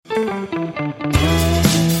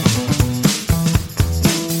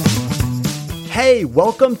Hey,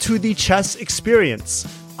 welcome to the Chess Experience.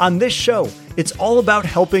 On this show, it's all about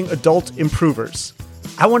helping adult improvers.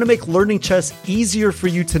 I want to make learning chess easier for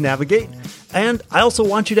you to navigate, and I also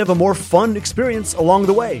want you to have a more fun experience along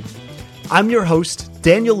the way. I'm your host,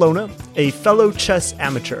 Daniel Lona, a fellow chess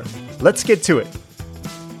amateur. Let's get to it.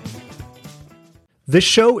 This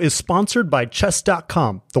show is sponsored by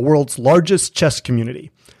Chess.com, the world's largest chess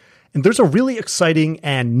community. And there's a really exciting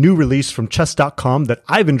and new release from Chess.com that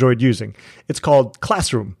I've enjoyed using. It's called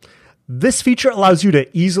Classroom. This feature allows you to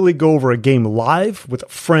easily go over a game live with a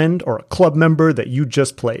friend or a club member that you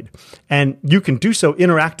just played. And you can do so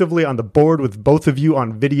interactively on the board with both of you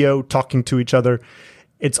on video, talking to each other.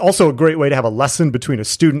 It's also a great way to have a lesson between a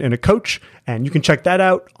student and a coach, and you can check that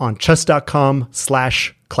out on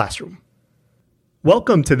chess.com/classroom.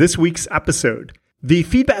 Welcome to this week's episode. The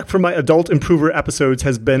feedback from my Adult Improver episodes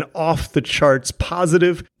has been off the charts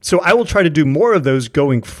positive, so I will try to do more of those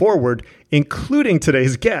going forward, including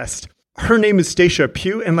today's guest. Her name is Stacia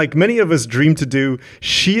Pugh, and like many of us dream to do,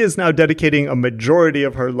 she is now dedicating a majority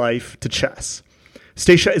of her life to chess.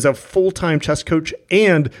 Stacia is a full-time chess coach,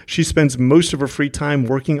 and she spends most of her free time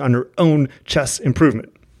working on her own chess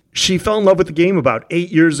improvement. She fell in love with the game about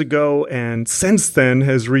 8 years ago, and since then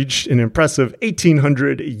has reached an impressive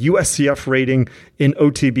 1800 USCF rating in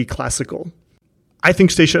OTB Classical. I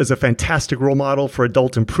think Stacia is a fantastic role model for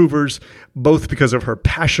adult improvers, both because of her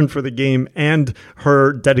passion for the game and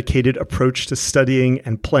her dedicated approach to studying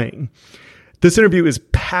and playing. This interview is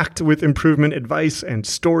packed with improvement advice and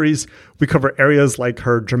stories. We cover areas like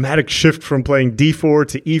her dramatic shift from playing d4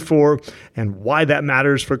 to e4 and why that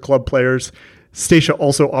matters for club players. Stacia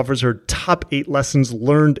also offers her top 8 lessons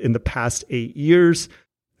learned in the past 8 years.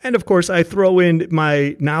 And of course, I throw in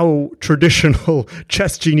my now traditional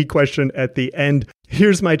Chess Genie question at the end.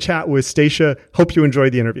 Here's my chat with Stacia. Hope you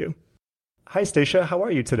enjoyed the interview. Hi, Stacia. How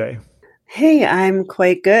are you today? Hey, I'm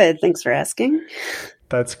quite good. Thanks for asking.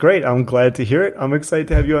 That's great. I'm glad to hear it. I'm excited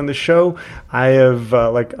to have you on the show. I have,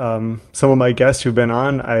 some of my guests who've been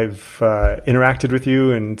on, I've interacted with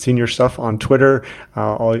you and seen your stuff on Twitter,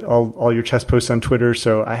 all your chess posts on Twitter.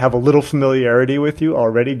 So I have a little familiarity with you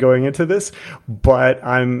already going into this, but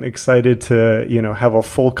I'm excited to, have a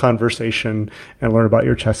full conversation and learn about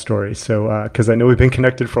your chess story. So, because I know we've been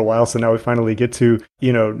connected for a while, so now we finally get to,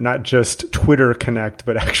 not just Twitter connect,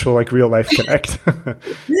 but actual real life connect.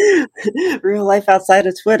 Real life outside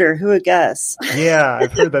of Twitter, who would guess? Yeah,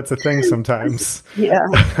 I've heard that's a thing sometimes. Yeah.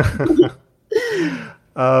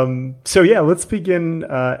 Let's begin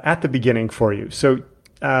at the beginning for you. So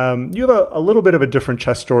you have a little bit of a different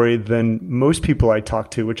chess story than most people I talk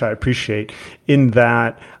to, which I appreciate, in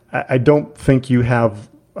that I don't think you have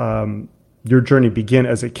your journey begin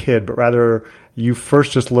as a kid, but rather you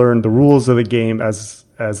first just learned the rules of the game as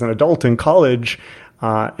an adult in college,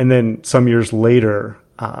 and then some years later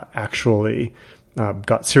actually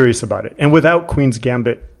got serious about it, and without Queen's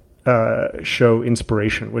Gambit show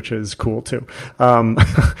inspiration, which is cool too. So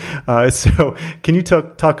can you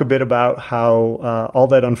talk a bit about how all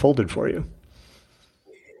that unfolded for you?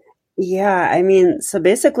 Yeah, so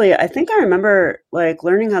basically, I think I remember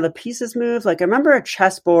learning how the pieces move. I remember a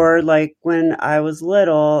chessboard when I was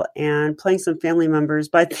little and playing some family members,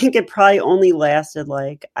 but I think it probably only lasted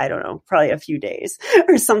I don't know, probably a few days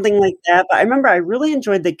or something like that. But I remember I really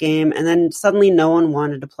enjoyed the game, and then suddenly no one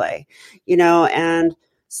wanted to play, and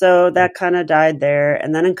so that kind of died there.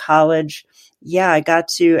 And then in college, I got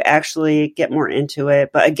to actually get more into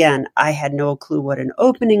it. But again, I had no clue what an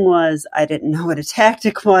opening was. I didn't know what a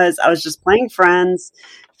tactic was. I was just playing friends,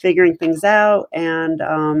 figuring things out. And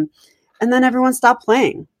then everyone stopped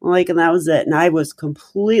playing. And that was it. And I was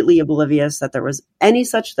completely oblivious that there was any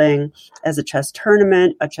such thing as a chess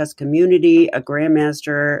tournament, a chess community, a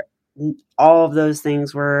grandmaster. All of those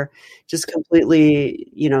things were just completely,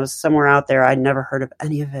 somewhere out there. I'd never heard of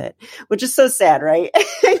any of it, which is so sad, right?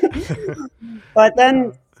 But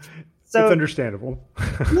then, so it's understandable.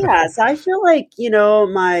 Yeah. So I feel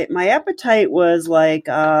my appetite was I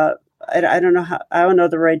don't know I don't know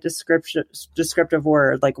the right descriptive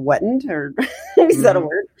word, whetted, or is that a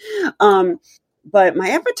word? But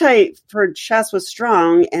my appetite for chess was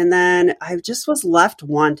strong, and then I just was left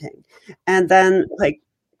wanting. And then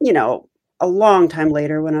a long time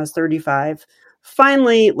later, when I was 35,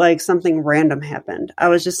 finally, something random happened. I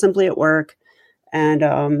was just simply at work, and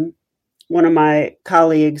one of my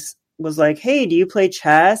colleagues was like, "Hey, do you play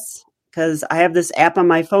chess? Because I have this app on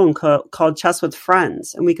my phone called Chess with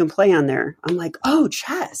Friends, and we can play on there." I'm like, "Oh,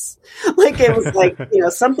 chess!" It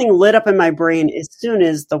was something lit up in my brain as soon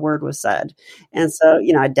as the word was said. And so,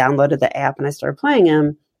 I downloaded the app and I started playing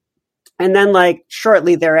him. And then like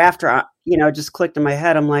shortly thereafter, just clicked in my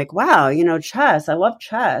head. I'm like, wow, chess. I love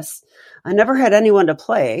chess. I never had anyone to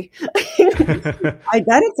play. I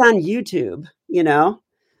bet it's on YouTube,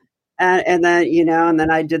 and then, and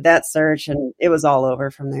then I did that search and it was all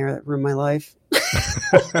over from there. It ruined my life.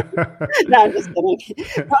 No, I'm just kidding.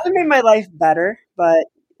 Probably made my life better, but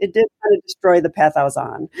it did kind of destroy the path I was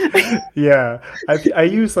on. Yeah, I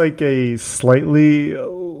use like a slightly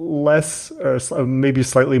less, or maybe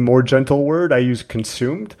slightly more gentle word. I use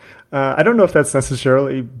consumed. I don't know if that's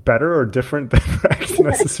necessarily better or different than wrecked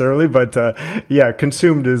necessarily, but yeah,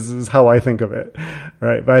 consumed is how I think of it,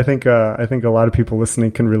 right? But I think a lot of people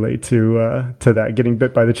listening can relate to that, getting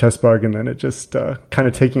bit by the chess bug and then it just kind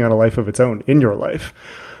of taking on a life of its own in your life.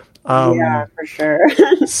 Yeah, for sure.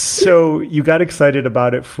 So you got excited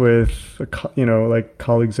about it with, like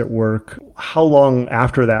colleagues at work. How long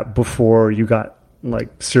after that before you got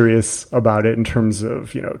like serious about it in terms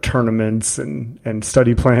of, tournaments and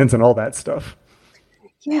study plans and all that stuff?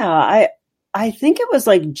 Yeah, I think it was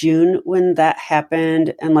like June when that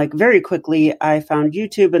happened. And like very quickly I found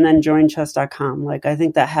YouTube and then joined chess.com. Like I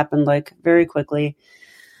think that happened like very quickly.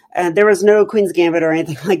 And there was no Queen's Gambit or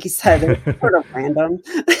anything, like you said. It was sort of random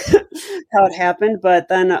how it happened. But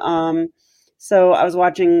then, so I was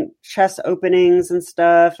watching chess openings and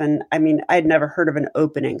stuff. And I mean, I'd never heard of an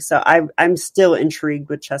opening. So I'm still intrigued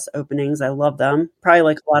with chess openings. I love them. Probably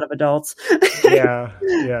like a lot of adults. Yeah.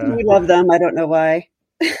 We love them. I don't know why.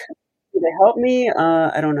 Do they help me?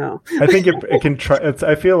 I don't know. I think it can try.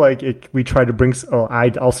 I feel like we try to bring.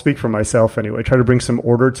 I'll speak for myself anyway. Try to bring some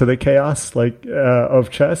order to the chaos, like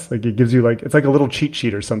of chess. Like it gives you it's like a little cheat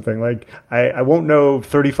sheet or something. Like I won't know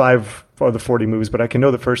 35 or the 40 moves, but I can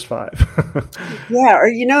know the first 5. Yeah,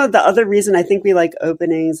 or the other reason I think we like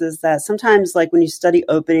openings is that sometimes like when you study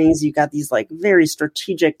openings, you got these like very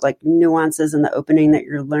strategic like nuances in the opening that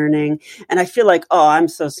you're learning. And I feel like, oh, I'm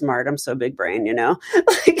so smart. I'm so big brain,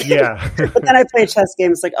 Like, yeah. But then I play a chess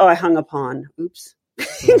game. It's like, oh, I hung a pawn. Oops.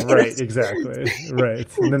 Right, exactly. Right.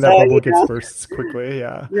 And then that bubble gets bursts quickly.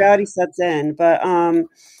 Yeah. Reality sets in.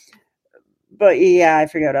 But yeah, I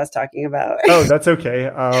forget what I was talking about. Oh, that's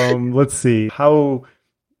okay. Let's see how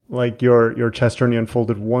like your chess journey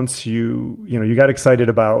unfolded once you got excited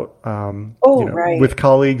about right. with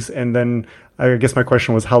colleagues, and then I guess my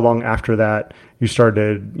question was how long after that you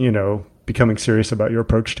started becoming serious about your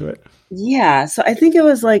approach to it. Yeah, so I think it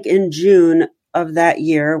was like in June of that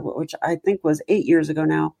year, which I think was 8 years ago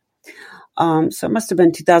now. So it must have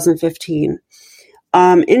been 2015.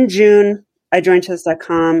 In June, I joined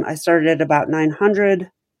chess.com. I started at about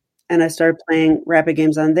 900 and I started playing rapid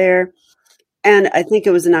games on there. And I think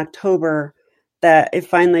it was in October that it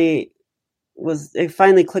finally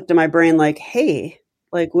clicked in my brain like, hey,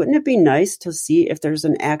 like, wouldn't it be nice to see if there's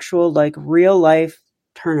an actual like real life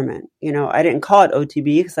tournament? I didn't call it OTB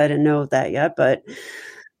because I didn't know that yet, but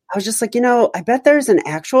I was just like, I bet there's an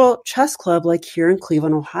actual chess club like here in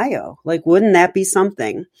Cleveland, Ohio. Like, wouldn't that be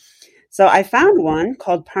something? So I found one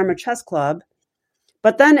called Parma Chess Club,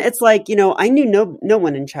 but then it's like, I knew no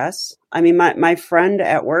one in chess. I mean, my friend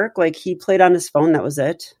at work, like he played on his phone. That was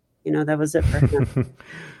it. That was it for him.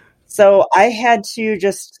 So I had to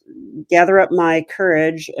just gather up my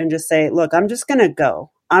courage and just say, look, I'm just going to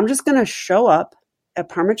go. I'm just going to show up at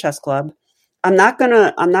Parma Chess Club. I'm not going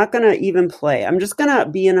to even play. I'm just going to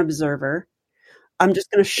be an observer. I'm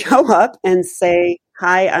just going to show up and say,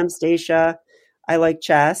 hi, I'm Stacia. I like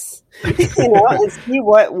chess, and see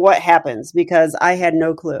what happens, because I had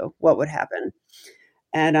no clue what would happen.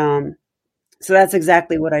 And so that's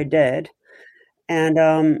exactly what I did. And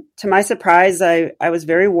to my surprise, I was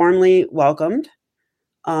very warmly welcomed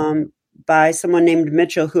by someone named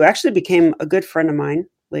Mitchell, who actually became a good friend of mine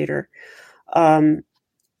later. And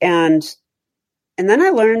then I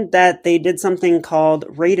learned that they did something called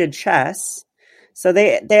rated chess. So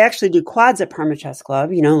they actually do quads at Parma Chess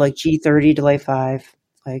Club, like G30, delay 5,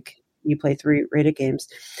 like you play 3 rated games.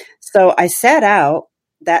 So I sat out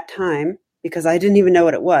that time because I didn't even know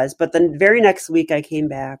what it was. But the very next week I came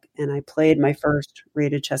back and I played my first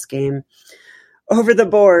rated chess game over the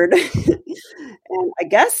board. And I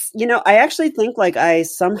guess, I actually think like I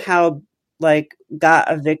somehow like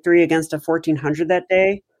got a victory against a 1400 that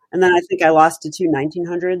day. And then I think I lost to 2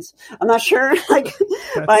 1900s. I'm not sure. Like,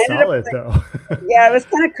 that's solid though. Yeah, it was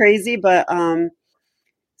kind of crazy, but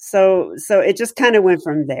so it just kind of went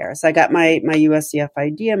from there. So I got my USCF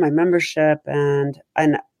ID and my membership, and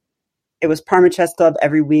it was Parma Chess Club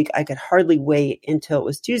every week. I could hardly wait until it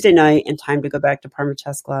was Tuesday night and time to go back to Parma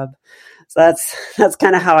Chess Club. So that's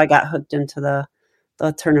kind of how I got hooked into the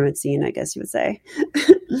the tournament scene, I guess you would say.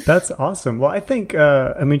 That's awesome. Well, I think,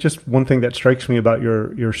 just one thing that strikes me about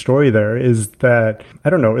your story there is that, I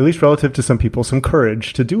don't know, at least relative to some people, some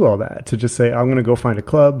courage to do all that, to just say, I'm going to go find a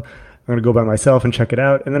club, I'm going to go by myself and check it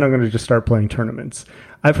out, and then I'm going to just start playing tournaments.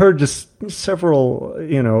 I've heard just several,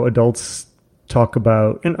 adults talk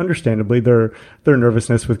about, and understandably, their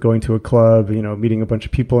nervousness with going to a club, meeting a bunch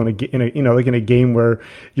of people in a game where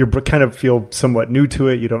you kind of feel somewhat new to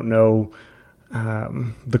it. You don't know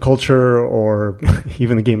the culture or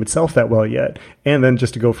even the game itself that well yet. And then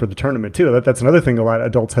just to go for the tournament too. That's another thing a lot of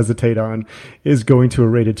adults hesitate on, is going to a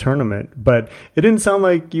rated tournament. But it didn't sound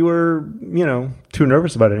like you were, too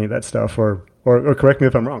nervous about any of that stuff, or correct me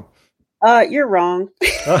if I'm wrong. You're wrong.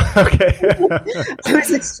 Okay. I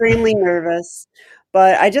was extremely nervous,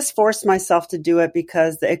 but I just forced myself to do it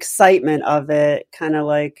because the excitement of it kind of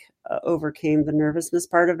overcame the nervousness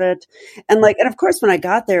part of it. And of course, when I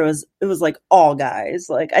got there, it was like all guys.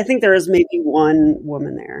 I think there was maybe one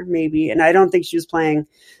woman there, maybe, and I don't think she was playing.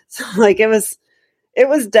 So it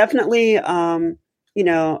was definitely, I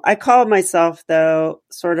call myself though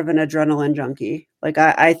sort of an adrenaline junkie.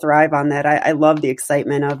 I thrive on that. I love the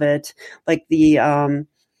excitement of it. The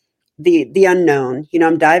unknown,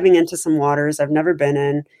 I'm diving into some waters I've never been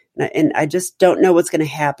in, and I just don't know what's going to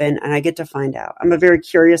happen, and I get to find out. I'm a very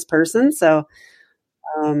curious person, so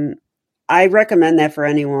I recommend that for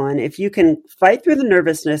anyone. If you can fight through the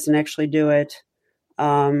nervousness and actually do it,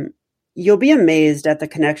 you'll be amazed at the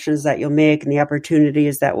connections that you'll make and the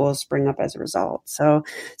opportunities that will spring up as a result. So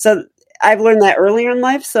I've learned that earlier in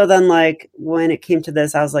life. So then when it came to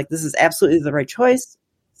this, I was like, this is absolutely the right choice.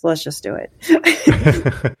 So let's just do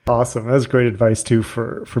it. Awesome. That's great advice too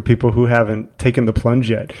for people who haven't taken the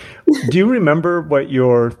plunge yet. Do you remember what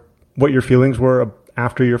your feelings were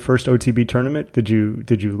after your first OTB tournament? Did you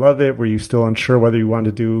love it? Were you still unsure whether you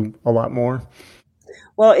wanted to do a lot more?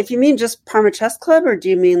 Well, if you mean just Parma Chess Club, or do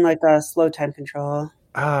you mean a slow time control?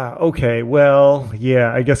 Okay. Well,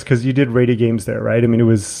 yeah, I guess because you did rated games there, right? I mean, it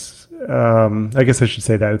was, I guess I should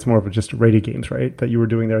say that it's more of just rated games, right? That you were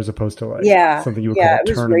doing there as opposed to something you would call a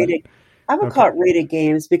tournament. Rated. I would call it rated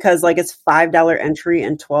games because it's $5 entry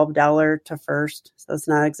and $12 to first. So it's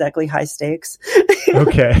not exactly high stakes.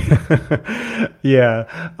 Okay.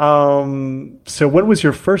 Yeah. So when was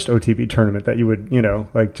your first OTB tournament that you would,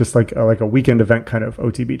 just like a weekend event kind of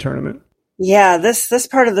OTB tournament? Yeah, this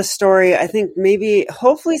part of the story, I think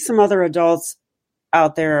hopefully some other adults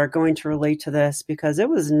out there are going to relate to this, because it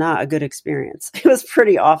was not a good experience. It was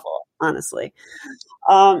pretty awful, honestly.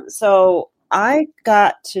 So I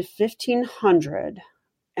got to 1500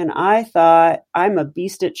 and I thought, I'm a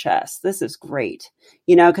beast at chess. This is great.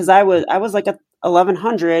 Cause I was at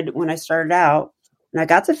 1100 when I started out, and I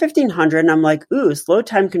got to 1500 and I'm like, ooh, slow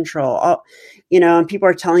time control. And people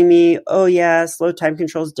are telling me, oh yeah, slow time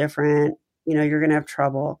control is different. You're going to have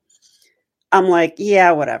trouble. I'm like,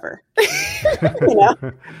 yeah, whatever.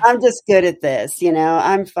 I'm just good at this.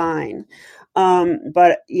 I'm fine.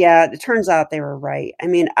 But yeah, it turns out they were right. I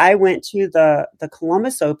mean, I went to the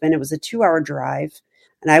Columbus Open. It was a 2-hour drive,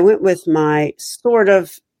 and I went with my sort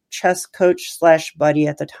of chess coach / buddy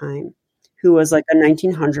at the time, who was a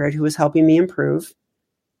 1900, who was helping me improve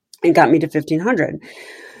and got me to 1500.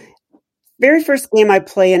 Very first game, I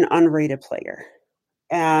play an unrated player,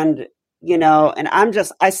 and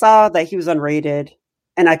I saw that he was unrated,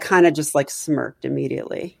 and I kind of just smirked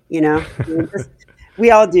immediately, we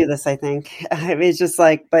all do this, I think. It's just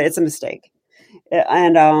but it's a mistake.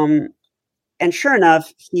 And sure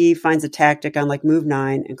enough, he finds a tactic on move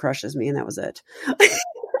 9 and crushes me, and that was it.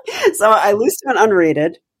 So I lose to an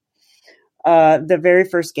unrated, the very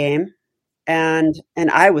first game. And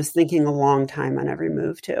I was thinking a long time on every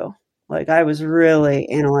move too. I was really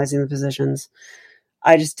analyzing the positions.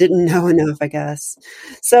 I just didn't know enough, I guess.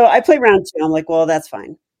 So I play round 2. I'm like, well, that's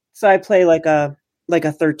fine. So I play a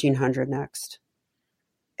 1300 next.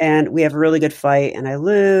 And we have a really good fight, and I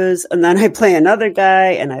lose. And then I play another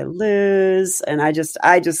guy and I lose. And I just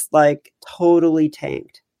totally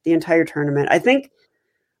tanked the entire tournament. I think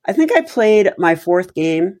I played my 4th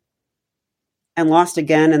game and lost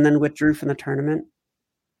again, and then withdrew from the tournament.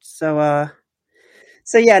 So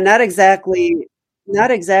yeah, not exactly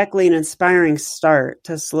an inspiring start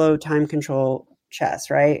to slow time control chess,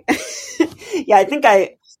 right? Yeah,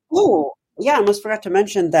 I almost forgot to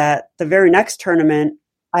mention that the very next tournament,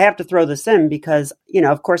 I have to throw this in because,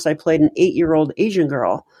 of course I played an 8-year-old Asian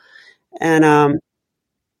girl. And,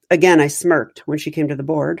 again, I smirked when she came to the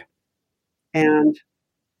board. And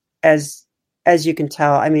as you can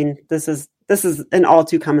tell, I mean, this is an all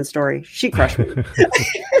too common story. She crushed me.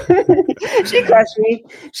 She crushed me.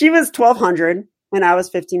 She was 1200 and I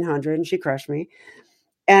was 1500, and she crushed me.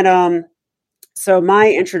 And so my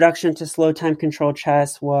introduction to slow time control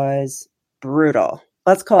chess was brutal.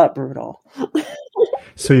 Let's call it brutal.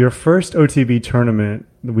 So your first OTB tournament,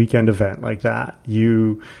 the weekend event like that,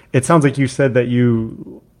 it sounds like you said that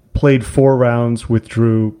you played 4 rounds,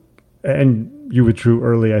 withdrew, and you withdrew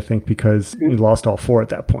early, I think, because you lost all 4 at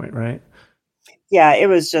that point, right? Yeah, it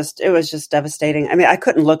was just devastating. I mean, I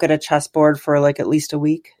couldn't look at a chessboard for like at least a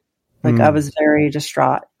week. Like I was very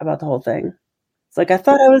distraught about the whole thing. It's like, I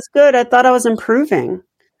thought I was good. I thought I was improving.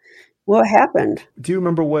 What happened? Do you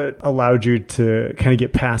remember what allowed you to kind of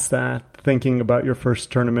get past that, thinking about your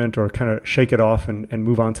first tournament, or kind of shake it off and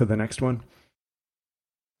move on to the next one?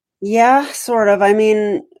 Yeah, sort of. I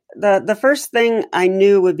mean, the first thing I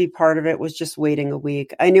knew would be part of it was just waiting a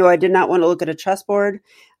week. I knew I did not want to look at a chessboard.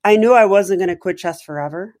 I knew I wasn't going to quit chess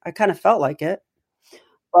forever. I kind of felt like it.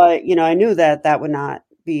 But, I knew that would not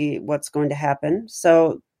be what's going to happen.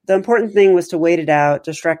 So the important thing was to wait it out,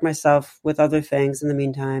 distract myself with other things in the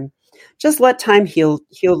meantime. Just let time heal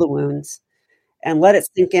the wounds, and let it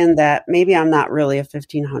sink in that maybe I'm not really a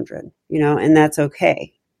 1500, and that's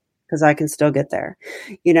okay, because I can still get there,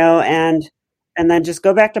 and then just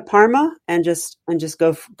go back to Parma and just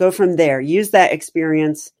go from there. Use that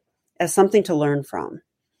experience as something to learn from,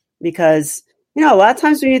 because, a lot of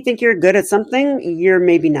times when you think you're good at something, you're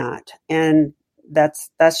maybe not. And that's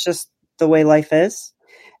just the way life is.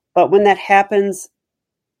 But when that happens,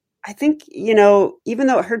 I think, even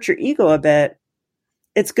though it hurts your ego a bit,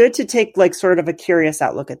 it's good to take like sort of a curious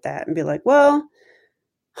outlook at that and be like, well,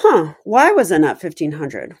 why was I not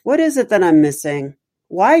 1500? What is it that I'm missing?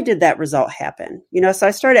 Why did that result happen? So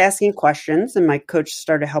I started asking questions, and my coach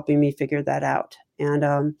started helping me figure that out.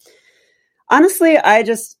 And honestly,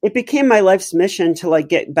 it became my life's mission to like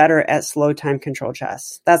get better at slow time control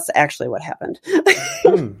chess. That's actually what happened.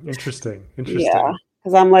 Interesting. Yeah.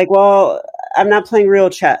 Because I'm like, well, I'm not playing real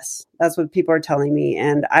chess. That's what people are telling me.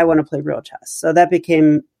 And I want to play real chess. So that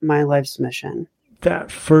became my life's mission. That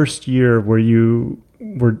first year where you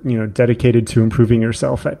were, dedicated to improving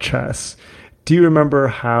yourself at chess, do you remember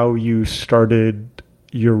how you started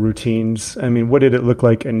your routines? I mean, what did it look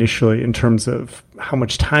like initially in terms of how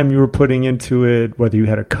much time you were putting into it, whether you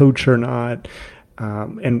had a coach or not,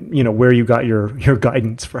 and, where you got your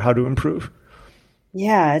guidance for how to improve?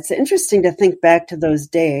 Yeah, it's interesting to think back to those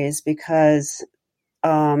days, because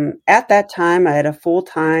at that time I had a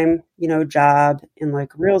full-time, job in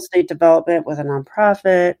like real estate development with a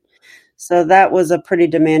nonprofit. So that was a pretty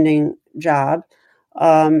demanding job.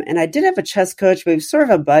 And I did have a chess coach, but he was sort of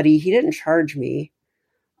a buddy. He didn't charge me.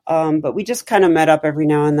 But we just kind of met up every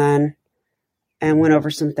now and then and went over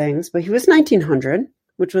some things. But he was 1900,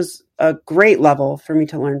 which was a great level for me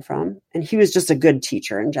to learn from. And he was just a good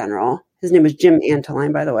teacher in general. His name was Jim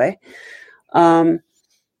Anteline, by the way. And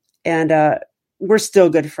we're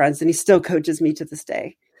still good friends, and he still coaches me to this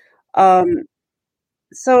day.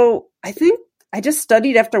 So I think I just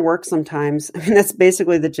studied after work sometimes. I mean, that's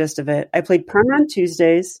basically the gist of it. I played Parma on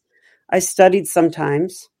Tuesdays. I studied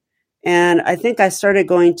sometimes. And I think I started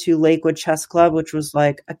going to Lakewood Chess Club, which was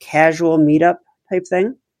like a casual meetup type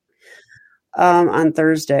thing, on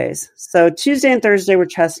Thursdays. So Tuesday and Thursday were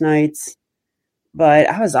chess nights, but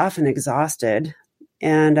I was often exhausted,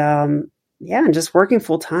 and and just working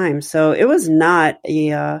full time. So it was not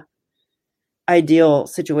a ideal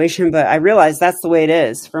situation, but I realized that's the way it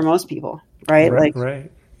is for most people, right?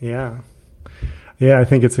 Right. Yeah. Yeah, I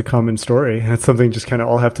think it's a common story. It's something just kind of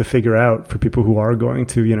all have to figure out for people who are going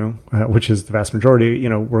to, which is the vast majority,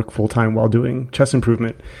 work full time while doing chess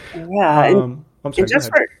improvement. Yeah. I'm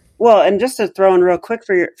sorry, and just to throw in real quick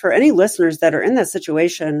for any listeners that are in that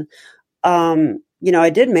situation, I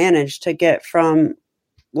did manage to get from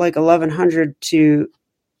like 1100 to,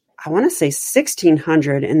 I want to say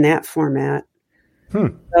 1600 in that format.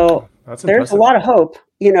 So there's a lot of hope,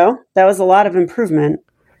 that was a lot of improvement.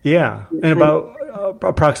 Yeah. And about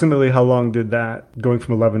approximately how long did that, going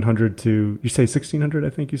from 1100 to, you say 1600, I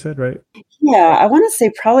think you said, right? Yeah. I want to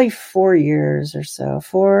say probably 4 years or so.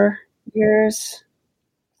 4 years.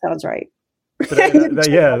 Sounds right.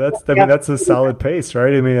 That's a solid pace,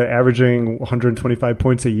 right? I mean, averaging 125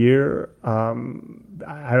 points a year.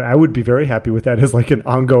 I would be very happy with that as like an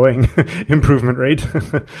ongoing improvement rate.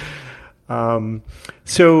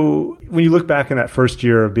 So when you look back in that first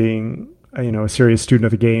year of being, a serious student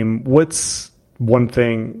of the game, what's one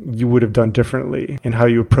thing you would have done differently in how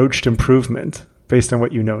you approached improvement based on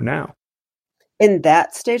what you know now? In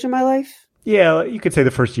that stage of my life? Yeah, you could say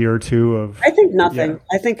the first year or two of... I think nothing. Yeah.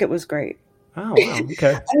 I think it was great. Oh, wow.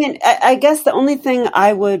 Okay. I mean, I guess the only thing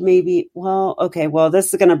I would maybe,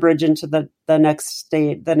 this is going to bridge into the next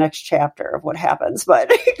stage, the next chapter of what happens,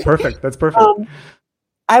 but... Perfect. That's perfect.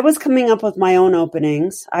 I was coming up with my own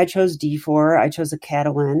openings. I chose D4. I chose a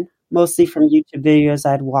Catalan, mostly from YouTube videos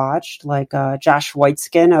I'd watched, like Josh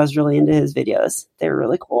Whiteskin. I was really into his videos. They were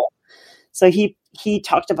really cool. So he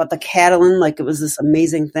talked about the Catalan like it was this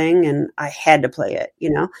amazing thing, and I had to play it,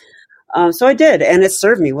 So I did, and it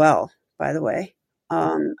served me well, by the way.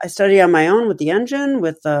 I studied on my own with the engine,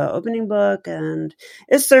 with the opening book, and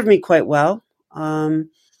it served me quite well.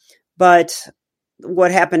 But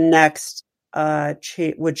what happened next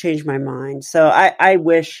would change my mind. So I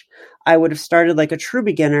wish I would have started like a true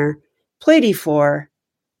beginner, played e4,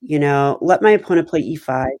 let my opponent play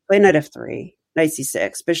e5, play knight f3, knight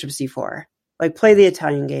c6, bishop c4, like play the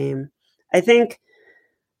Italian game. I think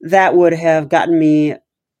that would have gotten me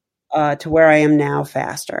to where I am now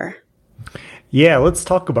faster. Yeah, let's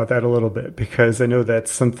talk about that a little bit, because I know that's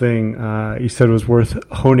something you said was worth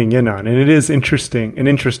honing in on. And it is an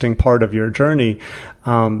interesting part of your journey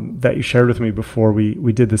that you shared with me before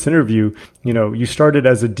we did this interview. You started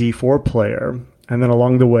as a D4 player, and then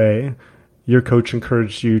along the way, your coach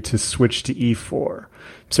encouraged you to switch to E4.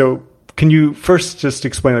 So can you first just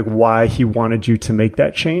explain why he wanted you to make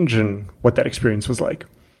that change and what that experience was like?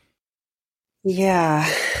 Yeah,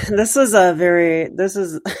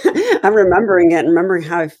 I'm remembering it and remembering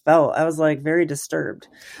how I felt. I was very disturbed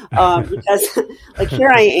because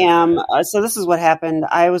here I am. So this is what happened.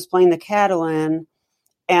 I was playing the Catalan,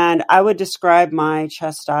 and I would describe my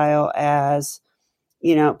chess style as,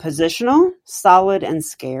 positional, solid, and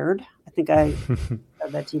scared. I think I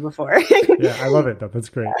said that to you before. Yeah, I love it though. That's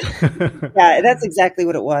great. Yeah, that's exactly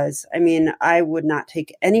what it was. I mean, I would not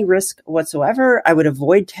take any risk whatsoever. I would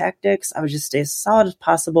avoid tactics. I would just stay as solid as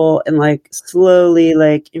possible and slowly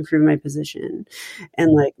improve my position and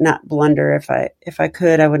not blunder. If I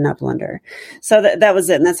could, I would not blunder. So that was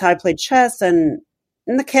it. And that's how I played chess. And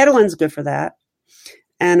the Catalan's good for that.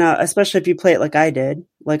 And especially if you play it like I did,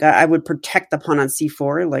 I would protect the pawn on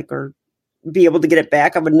c4, or be able to get it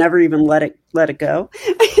back. I would never even let it go.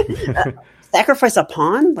 Sacrifice a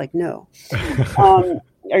pawn? No. Are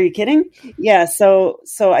you kidding? Yeah. So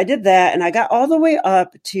I did that, and I got all the way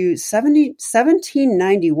up to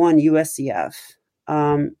 1791 USCF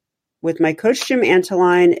with my coach Jim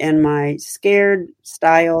Anteline and my scared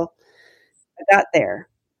style. I got there,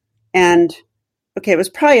 and okay, it was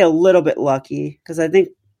probably a little bit lucky because I think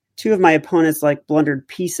two of my opponents blundered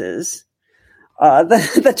pieces.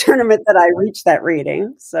 The tournament that I reached that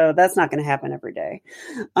rating. So that's not going to happen every day.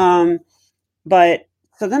 But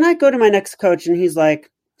so then I go to my next coach, and he's like,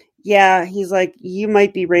 you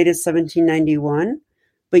might be rated 1791,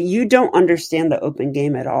 but you don't understand the open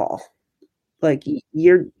game at all.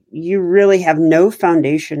 You really have no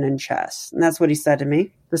foundation in chess. And that's what he said to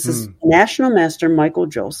me. This is National Master Michael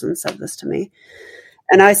Jolson said this to me.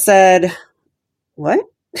 And I said, what?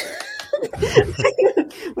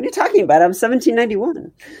 What are you talking about? I'm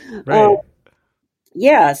 1791. Right.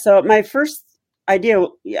 Yeah. So my first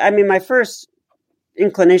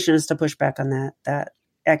inclination is to push back on that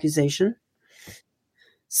accusation.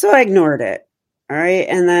 So I ignored it. All right.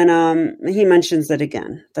 And then he mentions it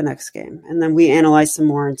again the next game. And then we analyze some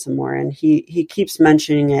more. And he keeps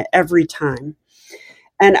mentioning it every time.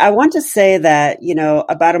 And I want to say that,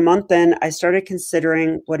 about a month in, I started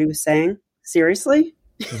considering what he was saying seriously.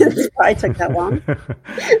 I took that long.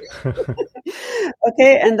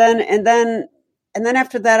 Okay. And then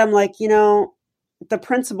after that, I'm the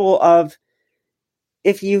principle of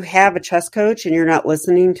if you have a chess coach and you're not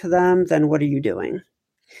listening to them, then what are you doing?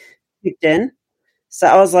 Kicked in. So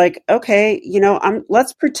I was like, okay,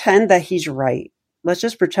 let's pretend that he's right. Let's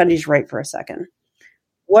just pretend he's right for a second.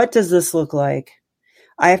 What does this look like?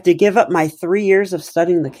 I have to give up my 3 years of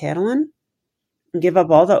studying the Catalan and give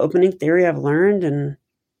up all the opening theory I've learned and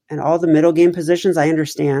all the middle game positions I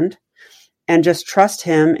understand, and just trust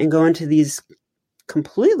him and go into these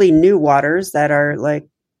completely new waters that are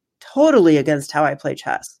totally against how I play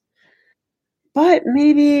chess. But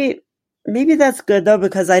maybe that's good though,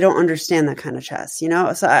 because I don't understand that kind of chess,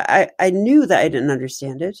 So I knew that I didn't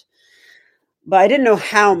understand it, but I didn't know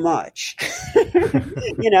how much,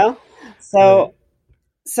 So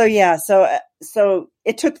yeah, so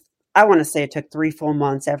it took. I want to say it took 3 full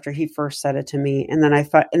months after he first said it to me. And then I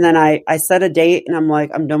set a date, and I'm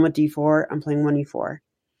like, I'm done with D4. I'm playing 1E4.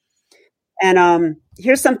 And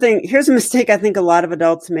here's a mistake I think a lot of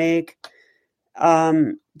adults make.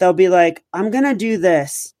 They'll be like, I'm going to do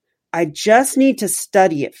this. I just need to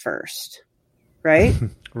study it first. Right?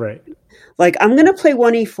 Right. I'm going to play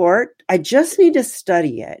 1E4. I just need to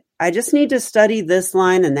study it. I just need to study this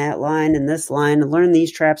line and that line and this line and learn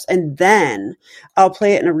these traps, and then I'll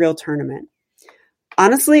play it in a real tournament.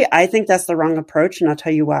 Honestly, I think that's the wrong approach, and I'll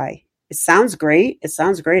tell you why. It sounds great. It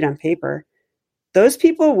sounds great on paper. Those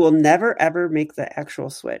people will never, ever make the actual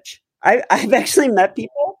switch. I've actually met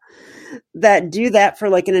people that do that for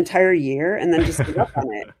like an entire year and then just give up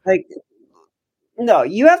on it. Like, no,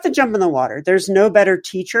 you have to jump in the water. There's no better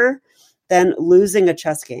teacher than losing a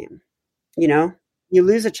chess game. You know, you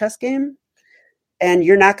lose a chess game and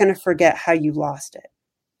you're not going to forget how you lost it.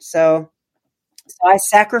 So I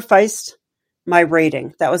sacrificed my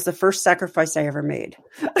rating. That was the first sacrifice I ever made.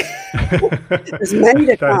 There's many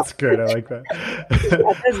to come. That's good. I like that.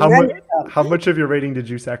 How much of your rating did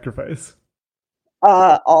you sacrifice?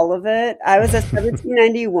 All of it. I was at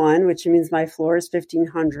 1791, which means my floor is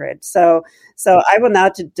 1500. So I will now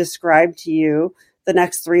to describe to you the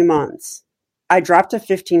next 3 months. I dropped to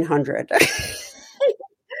 1500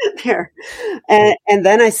 there. And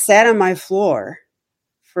then I sat on my floor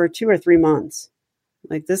for 2 or 3 months.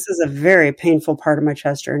 Like, this is a very painful part of my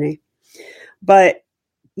chess journey. But,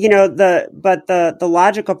 you know, the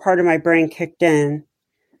logical part of my brain kicked in,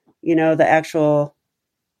 you know, the actual,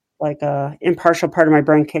 like, impartial part of my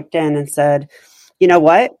brain kicked in and said, you know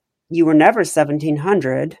what? You were never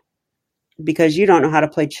 1700 because you don't know how to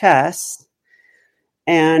play chess.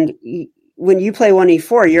 And when you play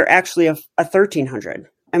 1e4, you're actually a 1300.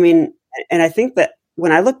 I mean, and I think that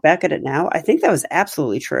when I look back at it now, I think that was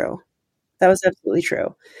absolutely true. That was absolutely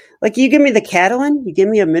true. Like, you give me the Catalan, you give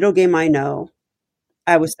me a middle game I know,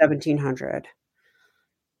 I was 1700.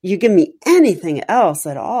 You give me anything else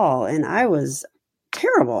at all, and I was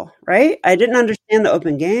terrible, right? I didn't understand the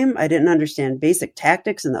open game. I didn't understand basic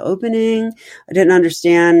tactics in the opening. I didn't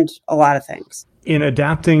understand a lot of things. In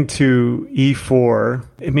adapting to E4,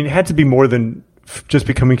 I mean, it had to be more than just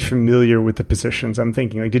becoming familiar with the positions. I'm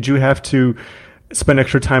thinking, like, did you have to spend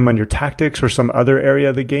extra time on your tactics or some other area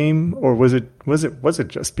of the game, or was it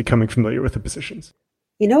just becoming familiar with the positions?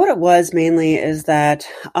 You know what it was mainly is that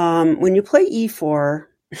when you play E4,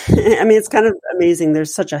 I mean, it's kind of amazing.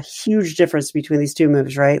 There's such a huge difference between these two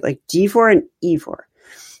moves, right? Like D4 and E4,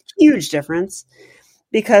 huge difference,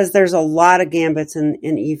 because there's a lot of gambits in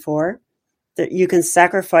E4 that you can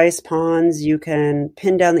sacrifice pawns, you can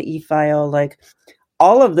pin down the E file. Like,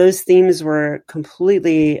 all of those themes were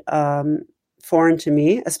completely foreign to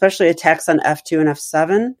me, especially attacks on F2 and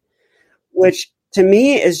F7, which to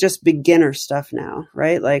me is just beginner stuff now,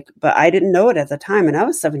 right? Like, but I didn't know it at the time, and I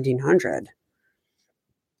was 1700.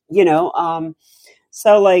 You know,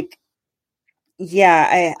 so like,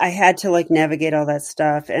 yeah, I had to like navigate all that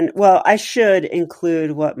stuff. And well, I should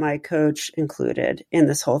include what my coach included in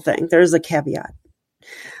this whole thing. There's a caveat.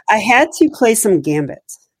 I had to play some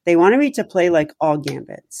gambits. They wanted me to play like all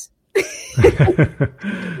gambits.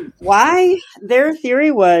 Why? Their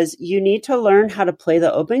theory was you need to learn how to play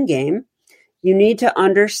the open game. You need to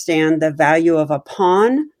understand the value of a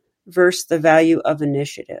pawn versus the value of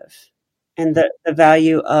initiative and the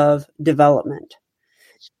value of development.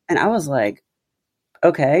 And I was like,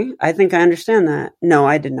 okay, I think I understand that. No,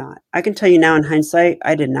 I did not. I can tell you now in hindsight,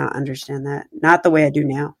 I did not understand that. Not the way I do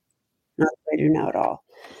now. Not the way I do now at all.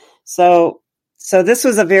 So this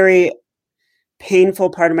was a very painful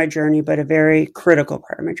part of my journey, but a very critical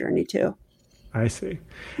part of my journey too. I see.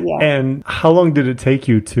 Yeah. And how long did it take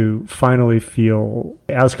you to finally feel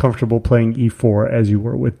as comfortable playing E4 as you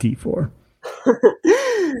were with D4?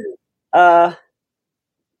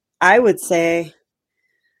 I would say,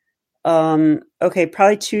 okay,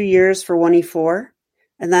 probably 2 years for 1E4.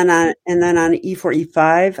 And then on E4,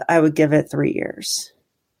 E5, I would give it 3 years.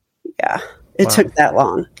 Yeah. It took that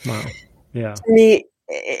long. Wow. Yeah. To me,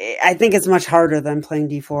 I think it's much harder than playing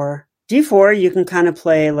D4. D4, you can kind of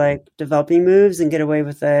play like developing moves and get away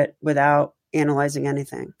with it without analyzing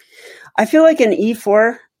anything. I feel like in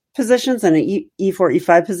E4 positions and E4,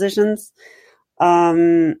 E5 positions,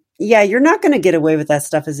 yeah, you're not going to get away with that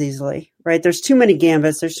stuff as easily, right? There's too many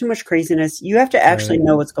gambits. There's too much craziness. You have to actually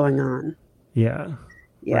know what's going on. Yeah.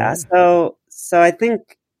 Yeah. Right. So I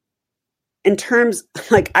think in terms,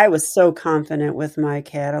 like, I was so confident with my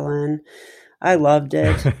Catalan. I loved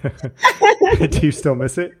it. Do you still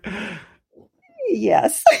miss it?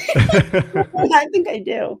 Yes. I think I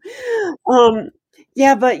do.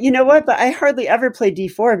 Yeah, but you know what? But I hardly ever play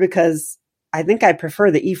D4 because I think I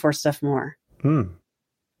prefer the E4 stuff more.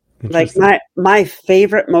 Like my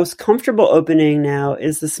favorite, most comfortable opening now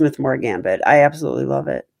is the Smith-Morra Gambit. I absolutely love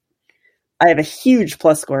it. I have a huge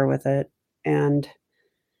plus score with it, and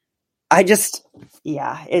I just,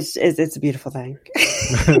 yeah, it's a beautiful thing.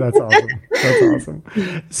 That's awesome. That's awesome.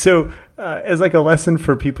 So, as like a lesson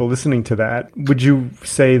for people listening to that, would you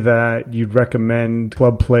say that you'd recommend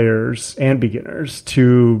club players and beginners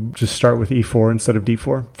to just start with E4 instead of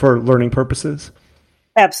D4 for learning purposes?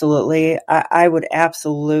 Absolutely. I would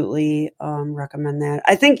absolutely recommend that.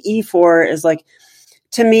 I think E4 is like,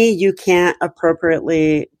 to me, you can't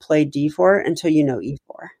appropriately play D4 until you know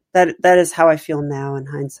E4. That is how I feel now in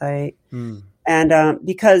hindsight. Mm. And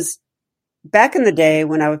because back in the day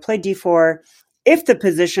when I would play D4, if the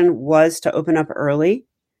position was to open up early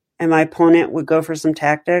and my opponent would go for some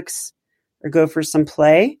tactics or go for some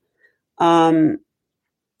play, I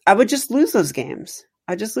would just lose those games.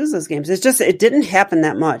 I just lose those games. It's just, it didn't happen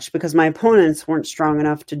that much because my opponents weren't strong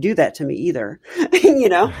enough to do that to me either, you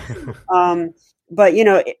know? But you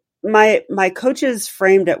know, my coaches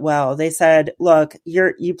framed it well. They said, look,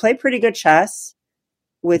 you play pretty good chess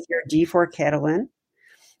with your D4 Catalan.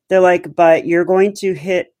 They're like, but you're going to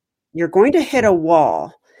hit a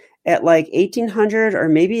wall at like 1800 or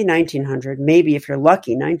maybe 1900, maybe if you're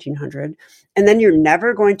lucky, 1900. And then you're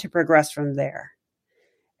never going to progress from there.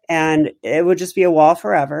 And it would just be a wall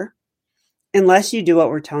forever unless you do what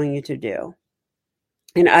we're telling you to do.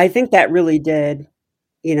 And I think that really did,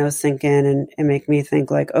 you know, sink in and make me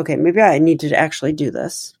think like, okay, maybe I need to actually do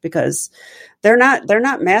this because they're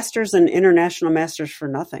not masters and international masters for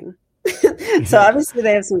nothing. So obviously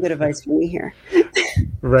they have some good advice for me here.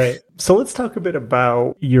 Right. So let's talk a bit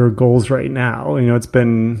about your goals right now. You know, it's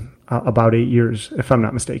been about 8 years, if I'm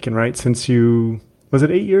not mistaken, right? Since was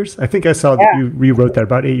it 8 years? I think I saw that you rewrote that,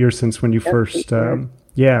 about 8 years since when you first, when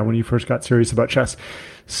you first got serious about chess.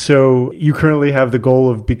 So you currently have the goal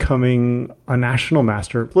of becoming a national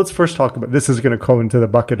master. Let's first talk about, this is going to go into the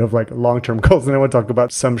bucket of like long-term goals, and I want to talk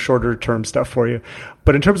about some shorter term stuff for you.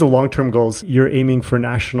 But in terms of long-term goals, you're aiming for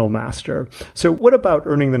national master. So what about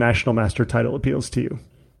earning the national master title appeals to you?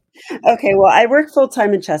 Okay, well, I work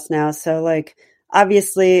full-time in chess now, so like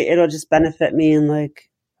obviously it'll just benefit me in like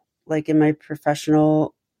in my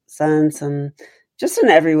professional sense and just in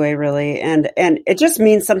every way really. And it just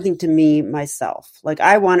means something to me myself. Like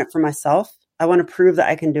I want it for myself. I want to prove that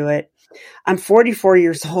I can do it. I'm 44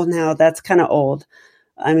 years old now. That's kind of old.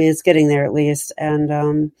 I mean, it's getting there at least.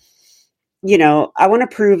 And you know, I want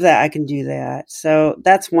to prove that I can do that. So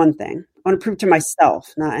that's one thing. I want to prove to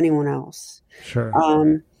myself, not anyone else.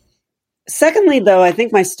 Sure. Secondly, though, I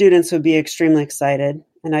think my students would be extremely excited,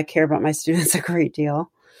 and I care about my students a great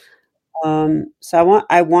deal. So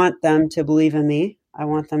I want them to believe in me. I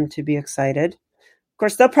want them to be excited. Of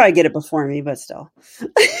course, they'll probably get it before me, but still.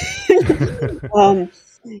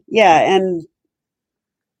 Yeah. And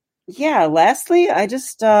yeah, lastly, I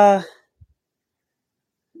just love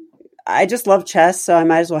chess. So I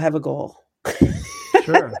might as well have a goal.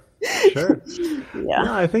 Sure. Sure. Yeah.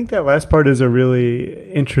 No, I think that last part is a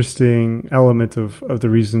really interesting element of the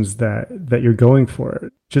reasons that you're going for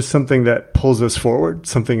it. Just something that pulls us forward,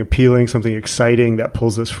 something appealing, something exciting that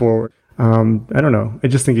pulls us forward. I don't know. I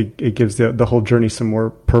just think it gives the whole journey some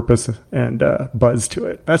more purpose and buzz to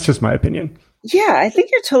it. That's just my opinion. Yeah, I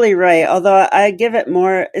think you're totally right. Although I give it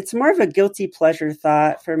it's more of a guilty pleasure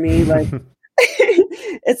thought for me. Like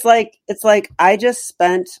it's like I just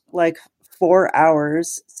spent like 4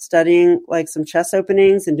 hours studying like some chess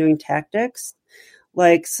openings and doing tactics.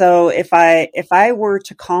 Like, so if I were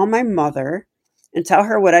to call my mother and tell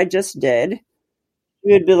her what I just did,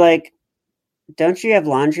 she would be like, don't you have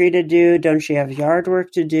laundry to do? Don't you have yard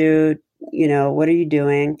work to do? You know, what are you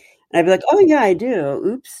doing? And I'd be like, oh yeah, I do.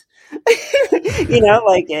 Oops. You know,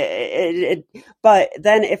 like but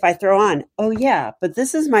then if I throw on, oh yeah, but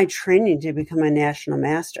this is my training to become a national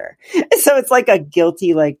master. So it's like a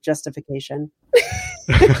guilty like justification.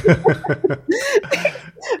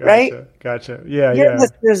 Right? Gotcha. Yeah, Your yeah.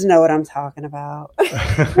 listeners know what I'm talking about.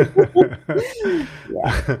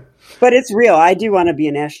 Yeah. But it's real. I do want to be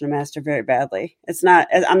a national master very badly.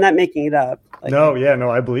 I'm not making it up. Like, no,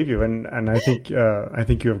 I believe you. And I think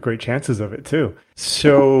you have great chances of it too.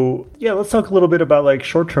 So yeah, let's talk a little bit about like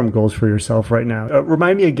short-term goals for yourself right now.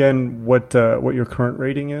 Remind me again what your current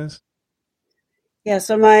rating is. Yeah.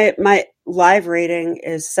 So my live rating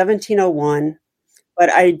is 1701, but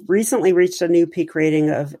I recently reached a new peak rating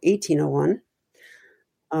of 1801.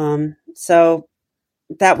 So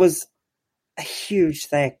that was a huge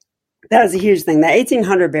thing. That was a huge thing. That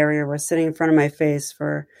 1800 barrier was sitting in front of my face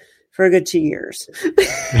for a good 2 years.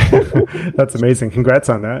 That's amazing. Congrats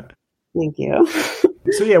on that. Thank you.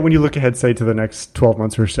 So yeah, when you look ahead, say to the next 12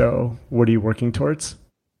 months or so, what are you working towards?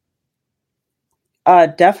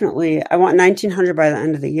 Definitely. I want 1900 by the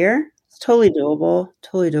end of the year. It's totally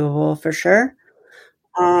doable for sure.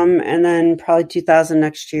 And then probably 2000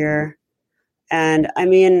 next year. And I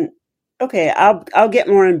mean, okay, I'll get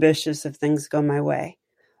more ambitious if things go my way.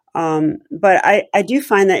 But I do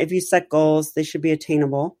find that if you set goals, they should be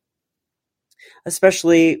attainable,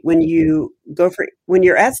 especially when you're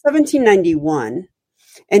at 1791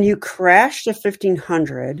 and you crash to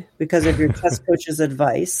 1500 because of your chess coach's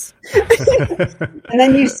advice. And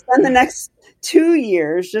then you spend the next 2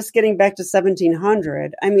 years just getting back to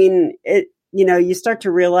 1700. I mean, you start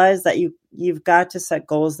to realize that you've got to set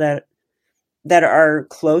goals that are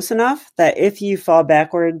close enough that if you fall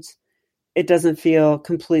backwards, it doesn't feel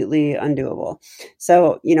completely undoable.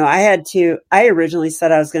 So, I originally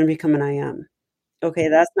said I was going to become an IM. Okay,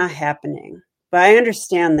 that's not happening. But I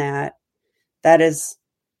understand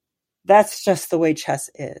that's just the way chess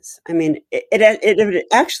is. I mean, it would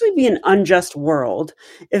actually be an unjust world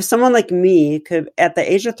if someone like me could, at the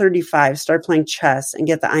age of 35, start playing chess and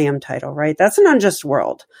get the IM title, right? That's an unjust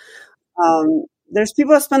world. There's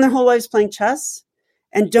people that spend their whole lives playing chess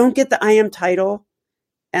and don't get the IM title.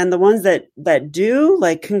 And the ones that do,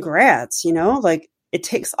 like, congrats, like, it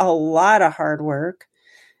takes a lot of hard work.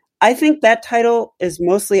 I think that title is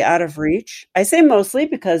mostly out of reach. I say mostly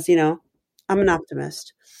because, I'm an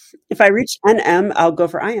optimist. If I reach NM, I'll go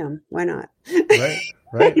for IM. Why not?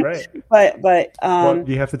 Right. But well,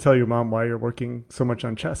 you have to tell your mom why you're working so much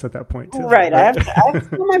on chess at that point, too. Right. I have to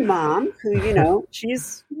tell my mom, who,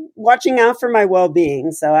 she's watching out for my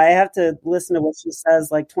well-being. So I have to listen to what she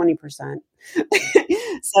says, like 20%.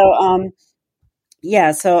 So,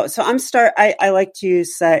 I like to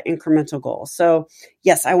set incremental goals. So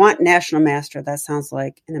yes, I want national master. That sounds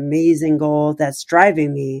like an amazing goal that's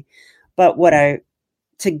driving me. But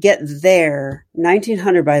to get there,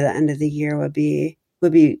 1900 by the end of the year would be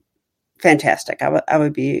fantastic. I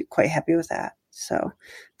would be quite happy with that. So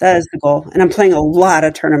that is the goal. And I'm playing a lot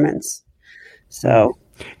of tournaments. So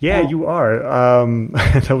yeah, you are.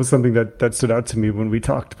 That was something that stood out to me when we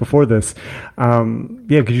talked before this.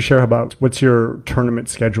 Could you share about what's your tournament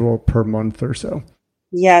schedule per month or so?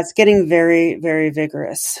 Yeah, it's getting very, very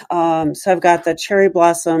vigorous. So I've got the Cherry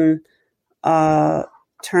Blossom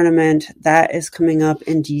tournament that is coming up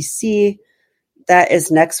in DC. That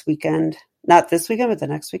is next weekend. Not this weekend, but the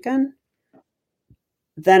next weekend.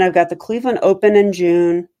 Then I've got the Cleveland Open in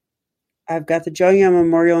June. I've got the Joe Young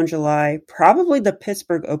Memorial in July, probably the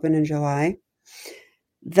Pittsburgh Open in July.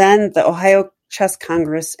 Then the Ohio Chess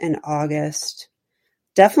Congress in August.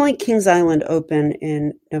 Definitely Kings Island Open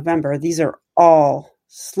in November. These are all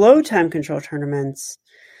slow time control tournaments.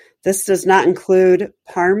 This does not include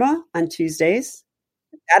Parma on Tuesdays.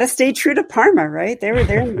 Got to stay true to Parma, right? They were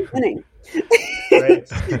there in the beginning. Right.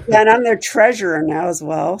 Yeah, and I'm their treasurer now as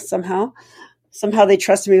well, somehow. Somehow they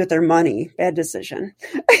trusted me with their money. Bad decision.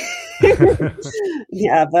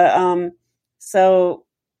 Yeah, but so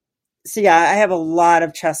yeah, I have a lot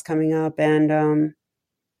of chess coming up, and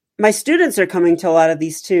my students are coming to a lot of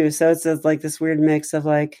these too. So it's like this weird mix of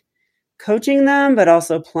like coaching them, but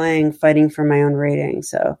also fighting for my own rating.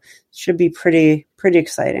 So it should be pretty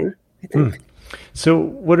exciting, I think. So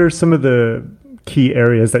what are some of the key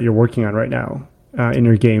areas that you're working on right now in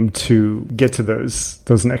your game to get to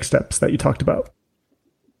those next steps that you talked about?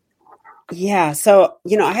 Yeah. So,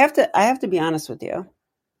 I have to be honest with you.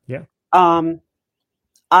 Yeah. I'm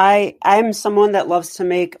someone that loves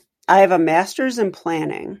to I have a master's in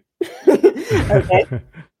planning. Okay.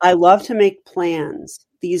 I love to make plans.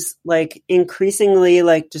 These like increasingly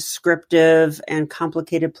like descriptive and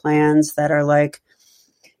complicated plans that are like,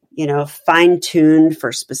 fine-tuned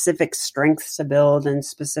for specific strengths to build and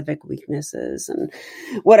specific weaknesses and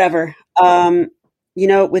whatever.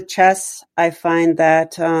 With chess, I find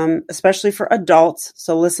that, especially for adults,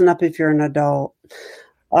 so listen up if you're an adult.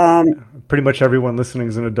 Pretty much everyone listening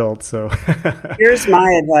is an adult, so. Here's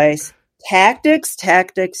my advice. Tactics.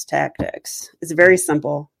 It's very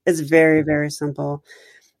simple. It's very, very simple.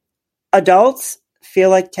 Adults feel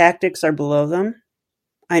like tactics are below them.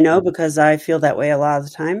 I know, because I feel that way a lot of the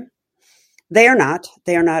time. They are not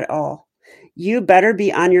at all. You better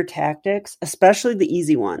be on your tactics, especially the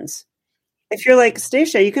easy ones. If you're like,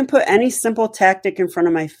 Stacia, you can put any simple tactic in front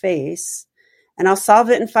of my face and I'll solve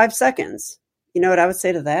it in 5 seconds. You know what I would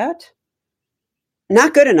say to that?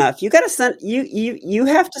 Not good enough. You got to you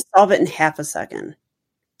have to solve it in half a second.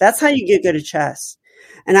 That's how you get good at chess.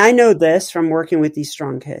 And I know this from working with these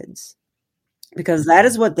strong kids, because that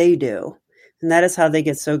is what they do. And that is how they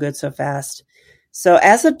get so good so fast. So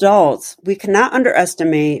as adults, we cannot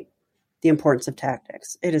underestimate the importance of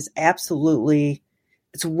tactics. It is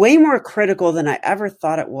it's way more critical than I ever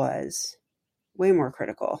thought it was. Way more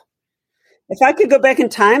critical. If I could go back in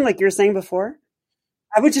time, like you were saying before,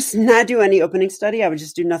 I would just not do any opening study. I would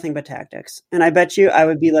just do nothing but tactics. And I bet you I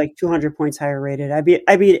would be like 200 points higher rated. I'd be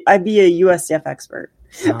a USCF expert.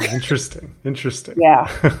 Interesting.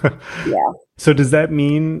 Yeah. Yeah. So does that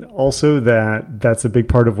mean also that that's a big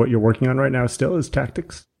part of what you're working on right now still is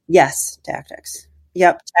tactics? Yes, tactics.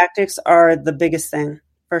 Yep. Tactics are the biggest thing.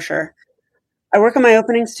 for sure. I work on my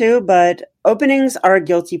openings too, but openings are a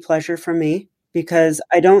guilty pleasure for me because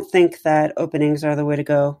I don't think that openings are the way to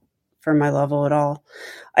go for my level at all.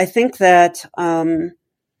 I think that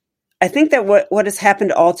what has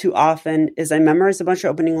happened all too often is I memorize a bunch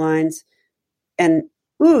of opening lines and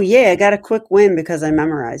ooh, yeah, I got a quick win because I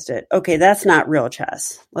memorized it. Okay, that's not real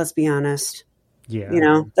chess. Let's be honest.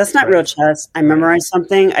 Yeah. That's not real chess. I memorized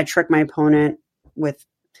something. I trick my opponent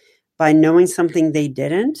by knowing something they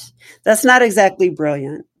didn't. That's not exactly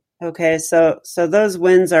brilliant. Okay, so those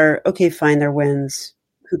wins are okay. Fine, they're wins.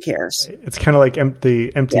 Who cares? It's kind of like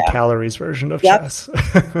the empty calories version of chess.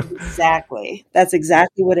 Exactly. That's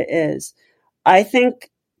exactly what it is. I think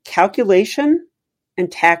calculation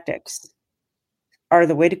and tactics are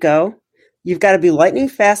the way to go. You've got to be lightning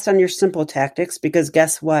fast on your simple tactics because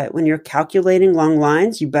guess what? When you're calculating long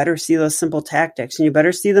lines, you better see those simple tactics and you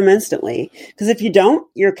better see them instantly. Because if you don't,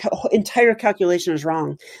 your entire calculation is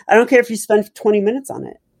wrong. I don't care if you spend 20 minutes on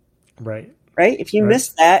it. Right. If you miss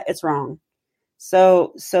that, it's wrong.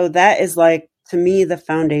 So that is like, to me, the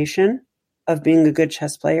foundation of being a good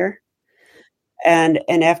chess player. And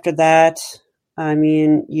after that, I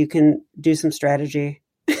mean, you can do some strategy.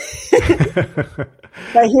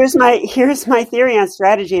 But here's my theory on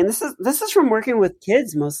strategy, and this is from working with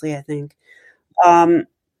kids mostly, I think.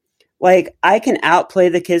 Like I can outplay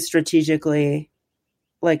the kids strategically,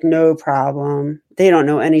 like no problem. They don't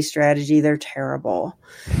know any strategy. They're terrible,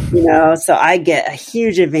 so I get a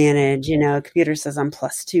huge advantage. Computer says I'm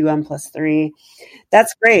 +2, I'm +3.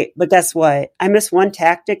 That's great. But guess what? I miss one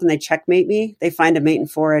tactic and they checkmate me. They find a mate in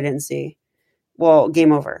 4 I didn't see. Well,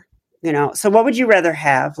 game over, So what would you rather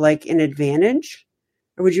have, like an advantage?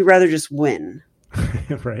 Or would you rather just win?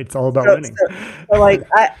 Right. It's all about winning.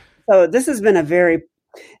 So this has been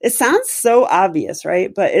it sounds so obvious,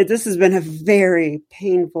 right? But this has been a very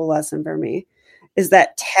painful lesson for me, is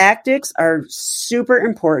that tactics are super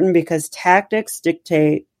important because tactics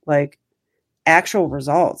dictate like actual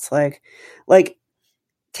results. Like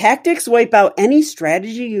tactics wipe out any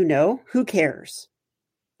strategy, who cares?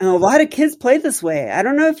 And a lot of kids play this way. I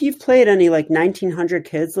don't know if you've played any like 1900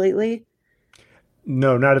 kids lately.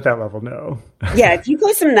 No, not at that level. No. Yeah. If you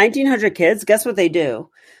play some 1900 kids, guess what they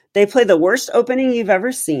do? They play the worst opening you've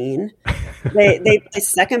ever seen. They play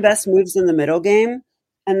second best moves in the middle game.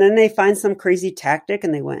 And then they find some crazy tactic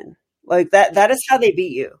and they win. Like that is how they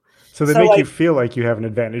beat you. So they make you feel like you have an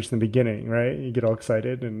advantage in the beginning, right? You get all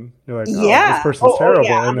excited and you're like, this person's terrible.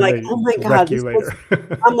 Yeah. And then oh my God, you later.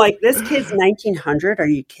 I'm like, this kid's 1900. Are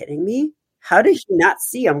you kidding me? How did he not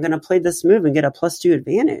see I'm going to play this move and get a +2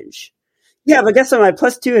 advantage? Yeah, but guess what? My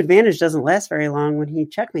 +2 advantage doesn't last very long when he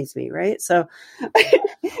checkmates me, right? So, or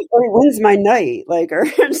he wins my knight, or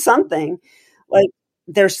something. Like,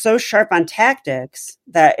 they're so sharp on tactics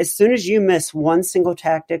that as soon as you miss one single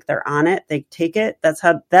tactic, they're on it. They take it. That's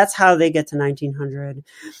how they get to 1900.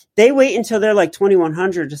 They wait until they're like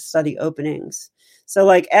 2100 to study openings. So,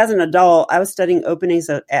 like as an adult, I was studying openings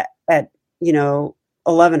at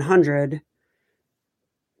 1100.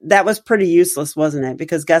 That was pretty useless, wasn't it?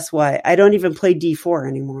 Because guess what? I don't even play D4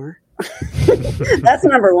 anymore. That's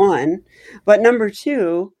number one. But number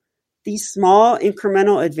two, these small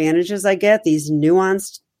incremental advantages I get, these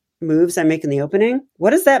nuanced moves I make in the opening, what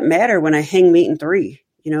does that matter when I hang mate in 3?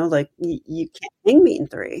 You can't hang mate in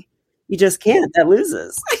 3. You just can't. That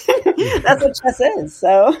loses. That's what chess is.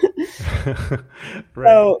 So,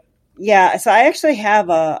 right. So I actually have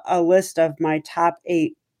a list of my top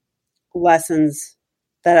 8 lessons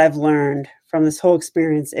that I've learned from this whole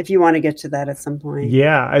experience, if you want to get to that at some point.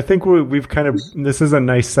 Yeah, I think we've kind of, this is a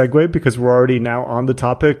nice segue because we're already now on the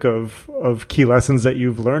topic of key lessons that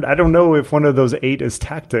you've learned. I don't know if one of those 8 is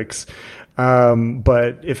tactics,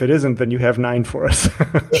 but if it isn't, then you have 9 for us.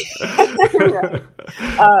 Right.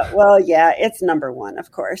 Well, yeah, it's number 1,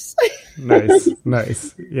 of course.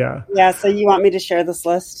 Nice. Yeah. Yeah. So you want me to share this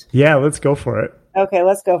list? Yeah, let's go for it. Okay,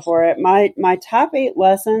 let's go for it. My top 8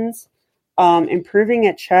 lessons, improving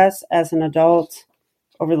at chess as an adult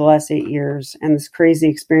over the last 8 years and this crazy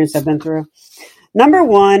experience I've been through. Number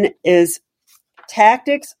 1 is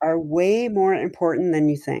tactics are way more important than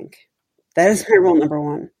you think. That is my rule number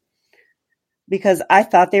 1. Because I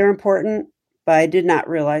thought they were important, but I did not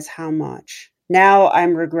realize how much. Now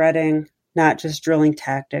I'm regretting not just drilling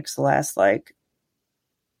tactics the last 8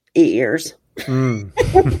 years.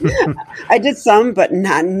 I did some, but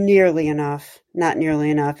not nearly enough.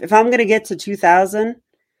 If I'm going to get to 2000,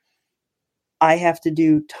 I have to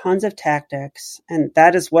do tons of tactics. And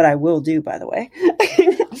that is what I will do, by the way.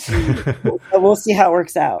 But we'll see how it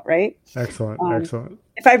works out, right? Excellent. Excellent.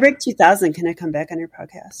 If I break 2,000, can I come back on your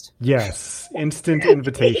podcast? Yes, instant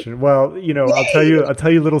invitation. Well, I'll tell you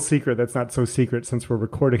a little secret that's not so secret since we're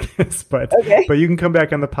recording this, but you can come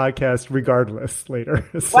back on the podcast regardless later.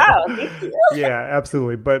 So, wow, thank you. Yeah,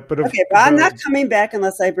 absolutely. But I'm not coming back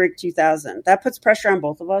unless I break 2,000. That puts pressure on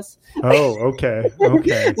both of us. Oh, okay.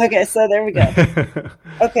 Okay. Okay, so there we go.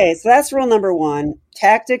 Okay, so that's rule number 1.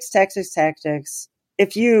 Tactics.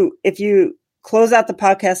 If you close out the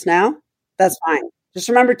podcast now, that's fine. Just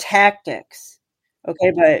remember tactics.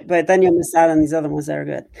 Okay, but then you'll miss out on these other ones that are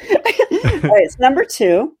good. All right, so number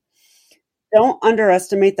 2, don't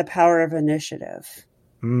underestimate the power of initiative.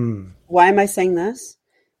 Why am I saying this?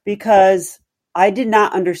 Because I did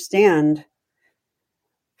not understand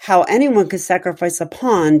how anyone could sacrifice a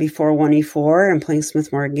pawn before 1e4 and playing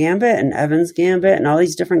Smith-Morgan Gambit and Evans Gambit and all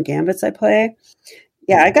these different gambits I play.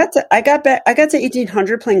 Yeah, I got to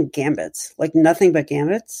 1800 playing gambits, like nothing but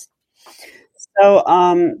gambits. So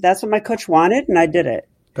that's what my coach wanted, and I did it.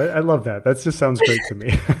 I love that. That just sounds great to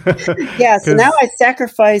me. Yeah, so now I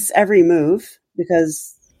sacrifice every move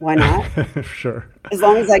because why not? Sure. As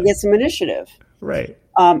long as I get some initiative. Right.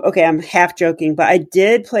 Okay, I'm half joking, but I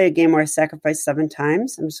did play a game where I sacrificed 7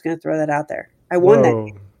 times. I'm just going to throw that out there. I won that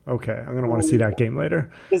game. Okay, I'm going to want to see that game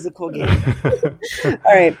later. It was a cool game. All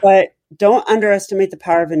right, but don't underestimate the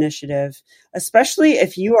power of initiative, especially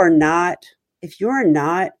if you are not a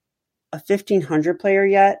 1500 player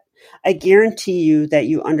yet. I guarantee you that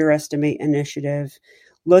you underestimate initiative.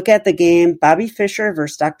 Look at the game Bobby Fischer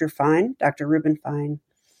versus Dr. Ruben Fine.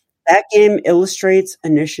 That game illustrates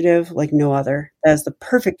initiative like no other. That is the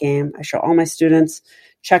perfect game. I show all my students.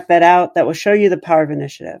 Check that out. That will show you the power of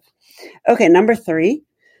initiative. Okay, number 3,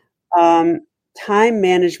 time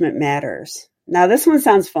management matters. Now, this one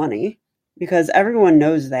sounds funny because everyone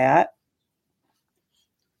knows that.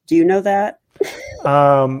 Do you know that?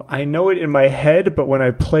 I know it in my head, but when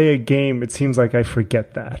I play a game, it seems like I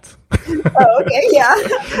forget that. Oh, okay, yeah.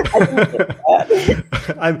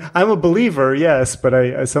 I'm a believer, yes, but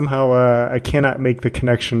I somehow I cannot make the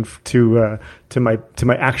connection to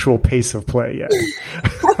my actual pace of play yet.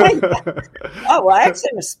 Oh, well, I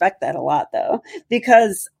actually respect that a lot, though,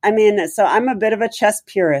 because so I'm a bit of a chess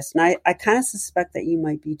purist, and I kind of suspect that you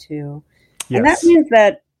might be too. Yes. And that means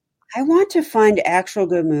that I want to find actual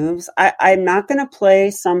good moves. I'm not going to play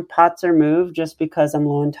some Potzer move just because I'm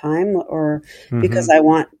low on time or because I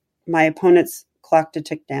want my opponent's clock to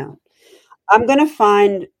tick down. I'm going to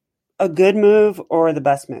find a good move or the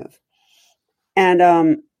best move.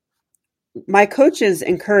 And my coaches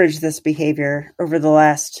encouraged this behavior over the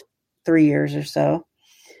last 3 years or so.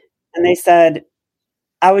 And they said,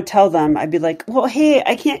 I would tell them, I'd be like, well, hey,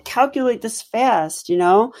 I can't calculate this fast,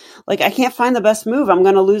 Like, I can't find the best move. I'm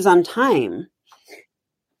going to lose on time.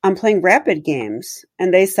 I'm playing rapid games.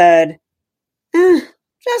 And they said,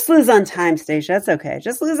 just lose on time, Stacia. That's okay.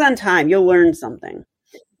 Just lose on time. You'll learn something.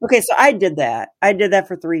 Okay, so I did that. I did that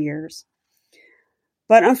for 3 years.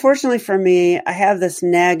 But unfortunately for me, I have this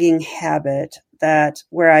nagging habit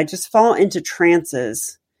where I just fall into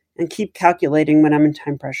trances and keep calculating when I'm in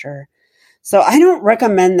time pressure. So I don't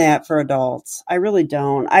recommend that for adults. I really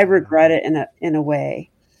don't. I regret it in a way.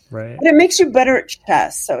 Right. But it makes you better at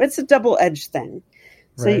chess. So it's a double-edged thing.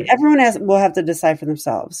 So everyone will have to decide for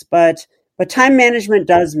themselves. But time management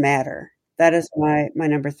does matter. That is my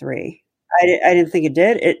number 3. I didn't think it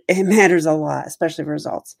did. It matters a lot, especially for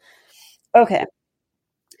results. Okay.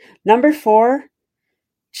 Number 4,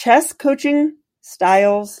 chess coaching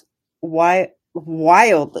styles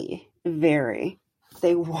wildly vary.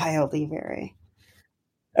 They wildly vary.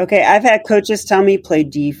 Okay, I've had coaches tell me play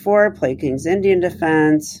D4, play King's Indian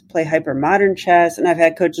defense, play hyper-modern chess, and I've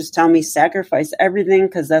had coaches tell me sacrifice everything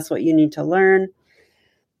because that's what you need to learn.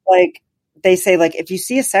 Like, they say, like, if you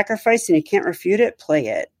see a sacrifice and you can't refute it, play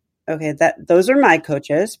it. Okay, those are my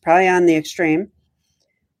coaches, probably on the extreme.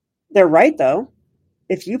 They're right, though.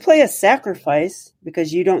 If you play a sacrifice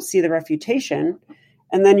because you don't see the refutation,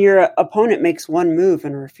 and then your opponent makes one move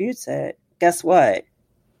and refutes it, guess what?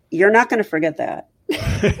 You're not going to forget that.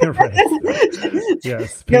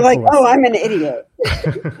 Yes. You're like, oh, I'm an idiot.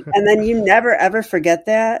 And then you never, ever forget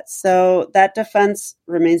that. So that defense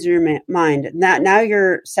remains in your mind. Now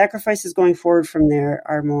your sacrifices going forward from there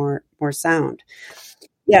are more sound.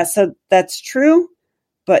 Yeah, so that's true.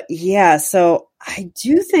 But yeah, so I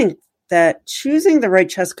do think that choosing the right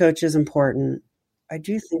chess coach is important. I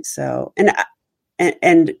do think so. And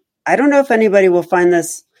I don't know if anybody will find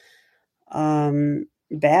this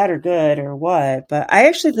bad or good or what, but I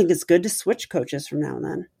actually think it's good to switch coaches from now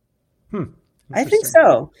and then. I think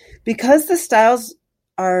so, because the styles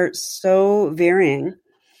are so varying.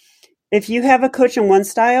 If you have a coach in one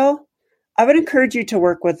style, I would encourage you to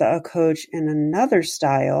work with a coach in another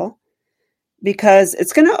style because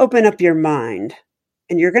it's going to open up your mind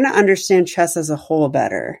and you're going to understand chess as a whole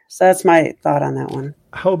better. So that's my thought on that one.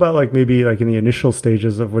 How about like maybe like in the initial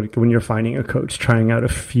stages of when you're finding a coach, trying out a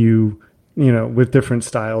few, with different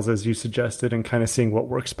styles as you suggested and kind of seeing what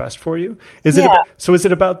works best for you? Is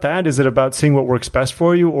it about that? Is it about seeing what works best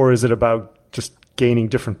for you, or is it about just gaining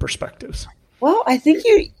different perspectives? Well, I think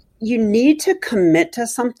you need to commit to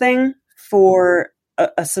something for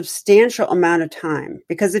a substantial amount of time,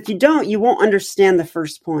 because if you don't, you won't understand the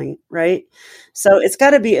first point, right? So it's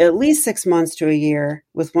got to be at least 6 months to a year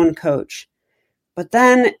with one coach. But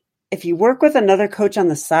then if you work with another coach on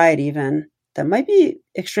the side, even, that might be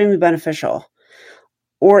extremely beneficial.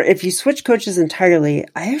 Or if you switch coaches entirely,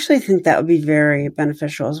 I actually think that would be very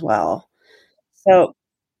beneficial as well. So,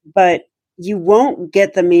 but you won't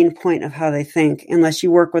get the main point of how they think unless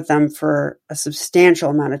you work with them for a substantial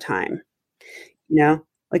amount of time.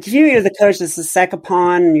 Like if you're the coach that's the second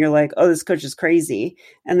pawn and you're like, oh, this coach is crazy,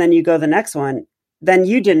 and then you go the next one, then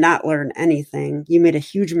you did not learn anything. You made a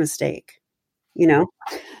huge mistake,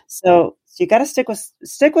 So you got to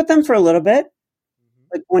stick with them for a little bit,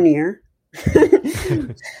 like 1 year,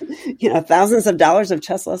 thousands of dollars of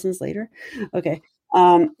chess lessons later. Okay.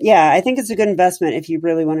 I think it's a good investment if you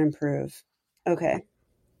really want to improve. Okay.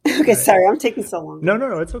 Okay. Right. Sorry, I'm taking so long.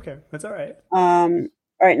 No. It's okay. That's all right. All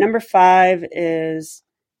right. Number 5 is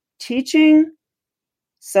teaching.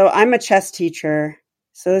 So I'm a chess teacher.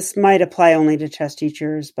 So this might apply only to chess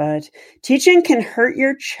teachers, but teaching can hurt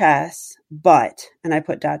your chess, and I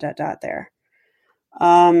put ... there.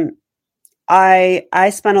 I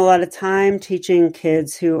spent a lot of time teaching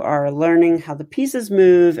kids who are learning how the pieces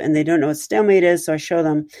move and they don't know what stalemate is. So I show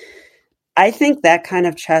them. I think that kind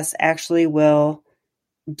of chess actually will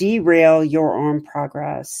derail your own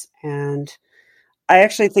progress. And I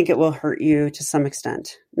actually think it will hurt you to some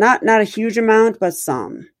extent. Not a huge amount, but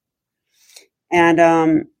some.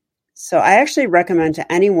 And so I actually recommend to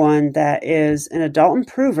anyone that is an adult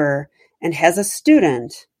improver and has a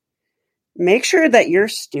student, make sure that your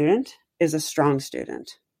student is a strong student.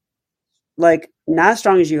 Like, not as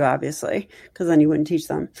strong as you, obviously, because then you wouldn't teach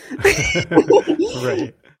them.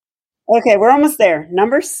 Right. Okay, we're almost there.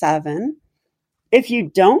 Number 7, if you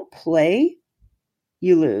don't play,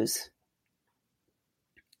 you lose.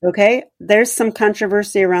 Okay, there's some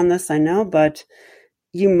controversy around this, I know, but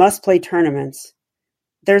you must play tournaments.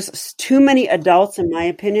 There's too many adults, in my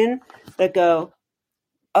opinion, that go,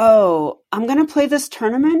 oh, I'm going to play this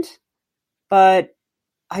tournament, but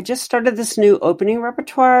I just started this new opening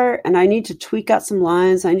repertoire and I need to tweak out some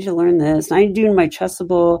lines. I need to learn this. I need to do my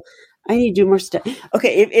chessable. I need to do more stuff.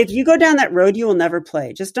 Okay, if you go down that road, you will never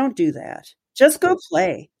play. Just don't do that. Just go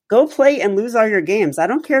play. Go play and lose all your games. I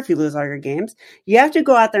don't care if you lose all your games. You have to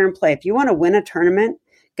go out there and play. If you want to win a tournament,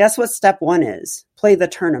 guess what step 1 is? Play the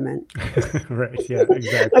tournament. Right, yeah,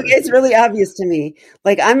 exactly. Okay, it's really obvious to me.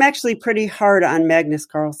 Like, I'm actually pretty hard on Magnus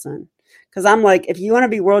Carlsen because I'm like, if you want to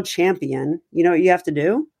be world champion, you know what you have to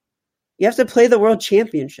do? You have to play the world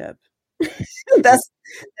championship. That's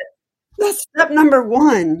step number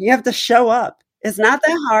 1. You have to show up. It's not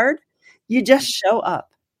that hard. You just show up.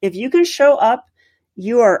 If you can show up,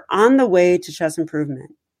 you are on the way to chess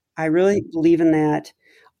improvement. I really believe in that.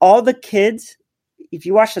 All the kids, if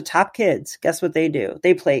you watch the top kids, guess what they do?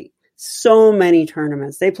 They play so many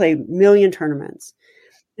tournaments. They play a million tournaments.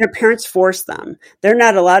 Their parents force them. They're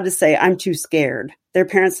not allowed to say, I'm too scared. Their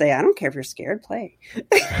parents say, I don't care if you're scared, play.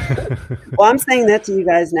 Well, I'm saying that to you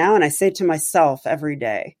guys now, and I say it to myself every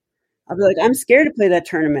day. I'll be like, I'm scared to play that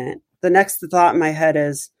tournament. The next thought in my head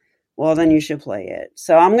is, well, then you should play it.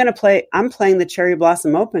 So I'm playing the Cherry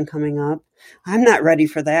Blossom Open coming up. I'm not ready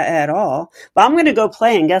for that at all. But I'm going to go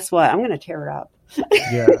play, and guess what? I'm going to tear it up.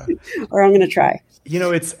 Yeah. Or I'm going to try.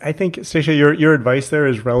 I think, Stacia, your advice there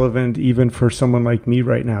is relevant even for someone like me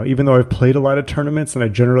right now. Even though I've played a lot of tournaments and I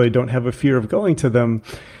generally don't have a fear of going to them,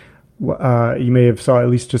 you may have saw at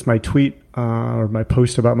least just my tweet or my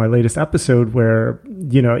post about my latest episode where,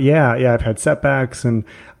 I've had setbacks and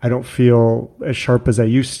I don't feel as sharp as I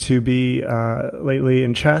used to be lately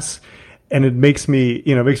in chess. And it makes me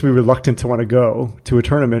reluctant to want to go to a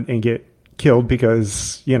tournament and get killed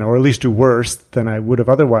because, or at least do worse than I would have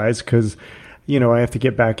otherwise because, I have to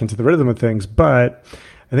get back into the rhythm of things. But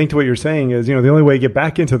I think to what you're saying is, the only way to get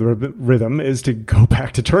back into the rhythm is to go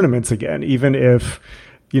back to tournaments again, even if,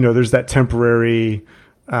 there's that temporary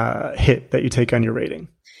hit that you take on your rating.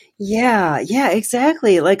 Yeah,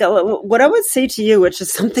 exactly. Like what I would say to you, which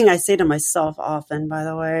is something I say to myself often, by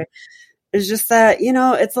the way, is just that,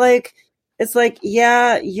 it's like it's like,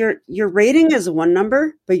 yeah, your rating is one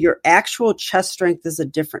number, but your actual chess strength is a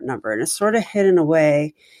different number, and it's sort of hidden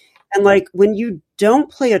away. And like when you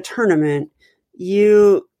don't play a tournament,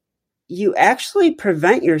 you actually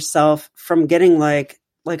prevent yourself from getting like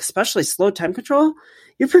especially slow time control.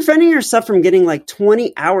 You're preventing yourself from getting like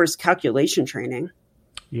 20 hours calculation training.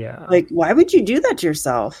 Yeah. Like, why would you do that to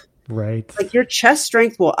yourself? Right. Like your chess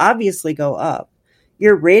strength will obviously go up.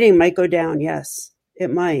 Your rating might go down. Yes,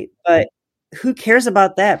 it might. But who cares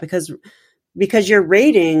about that? Because your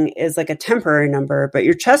rating is like a temporary number, but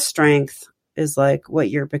your chess strength is like what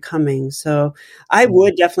you're becoming. So I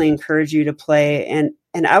would definitely encourage you to play, and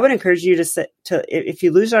I would encourage you to if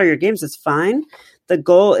you lose all your games, it's fine. The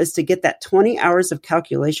goal is to get that 20 hours of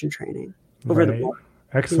calculation training over the board.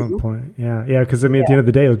 Excellent point. Yeah. Yeah. Because I mean, at the end of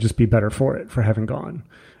the day, it'll just be better for it, for having gone,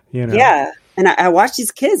 you know? Yeah. And I watch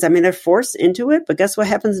these kids. I mean, they're forced into it, but guess what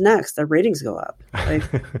happens next? Their ratings go up. Like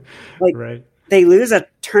right. They lose a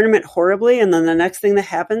tournament horribly. And then the next thing that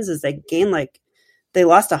happens is they gain they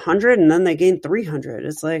lost 100 and then they gained 300.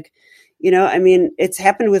 It's like, I mean, it's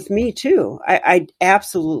happened with me too. I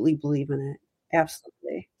absolutely believe in it.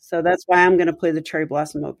 Absolutely. So that's why I'm going to play the Cherry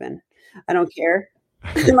Blossom Open. I don't care.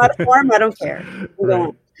 I'm out of form. I don't care.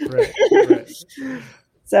 Right.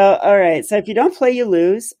 So, all right. So if you don't play, you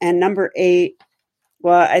lose. And number 8,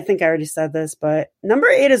 well, I think I already said this, but number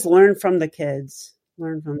 8 is learn from the kids.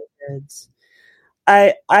 Learn from the kids.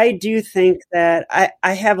 I do think that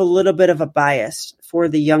I have a little bit of a bias for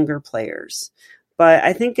the younger players, but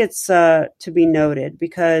I think it's to be noted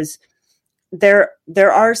because there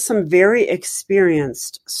are some very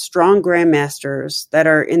experienced, strong grandmasters that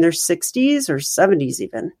are in their 60s or 70s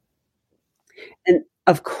even. And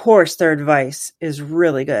of course, their advice is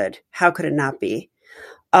really good. How could it not be?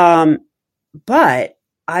 But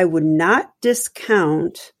I would not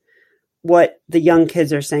discount what the young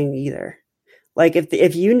kids are saying either. Like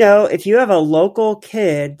if you have a local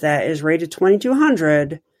kid that is rated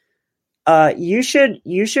 2200, you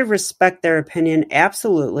should respect their opinion.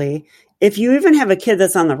 Absolutely. If you even have a kid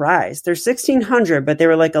that's on the rise, they're 1600, but they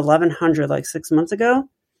were like 1100 like 6 months ago.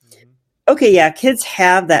 Okay, yeah, kids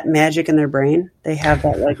have that magic in their brain. They have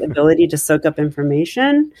that like ability to soak up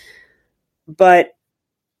information. But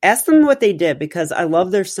ask them what they did because I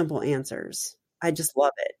love their simple answers. I just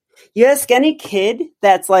love it. You ask any kid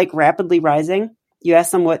that's like rapidly rising, you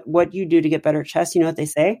ask them what you do to get better at chess, you know what they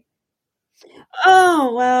say?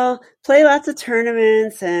 Oh, well, play lots of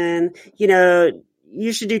tournaments and,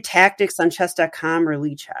 you should do tactics on chess.com or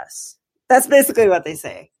Lee Chess. That's basically what they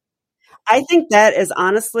say. I think that is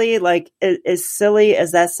honestly, like, as silly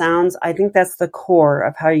as that sounds, I think that's the core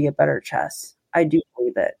of how you get better at chess. I do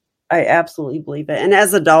believe it. I absolutely believe it. And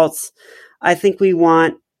as adults, I think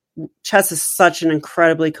chess is such an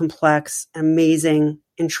incredibly complex, amazing,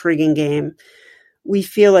 intriguing game. We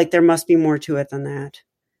feel like there must be more to it than that.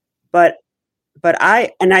 But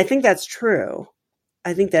I think that's true.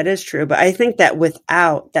 I think that is true. But I think that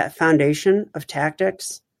without that foundation of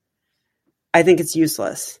tactics, I think it's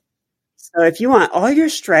useless. So if you want all your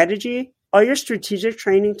strategic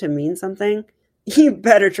training to mean something, you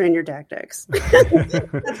better train your tactics.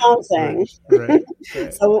 That's all I'm saying. Right.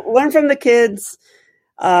 So learn from the kids,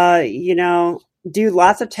 do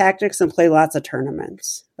lots of tactics and play lots of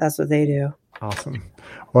tournaments. That's what they do. Awesome.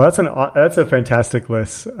 Well, that's a fantastic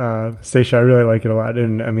list, Stacia. I really like it a lot,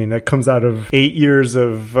 and I mean, it comes out of 8 years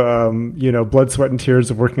of blood, sweat, and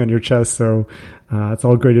tears of working on your chess. So it's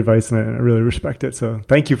all great advice, and I really respect it. So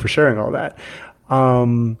thank you for sharing all that.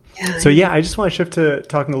 I just want to shift to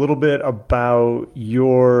talking a little bit about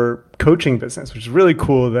your coaching business, which is really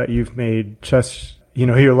cool that you've made chess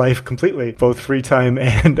your life completely, both free time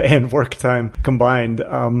and work time combined.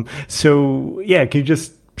 Can you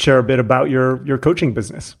just share a bit about your coaching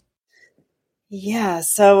business? Yeah.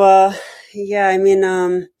 So, I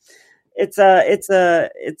mean, it's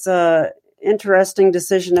a interesting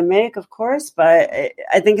decision to make, of course, but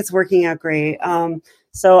I think it's working out great.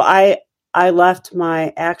 So I left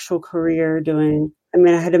my actual career I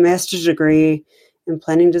had a master's degree in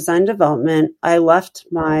planning, design, development. I left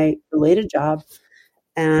my related job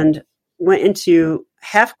and went into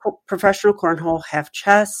half professional cornhole, half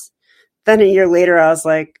chess. Then a year later, I was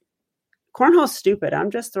like, cornhole's stupid.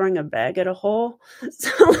 I'm just throwing a bag at a hole.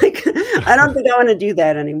 So I don't think I want to do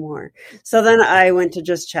that anymore. So then I went to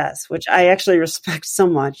just chess, which I actually respect so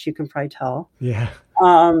much. You can probably tell. Yeah.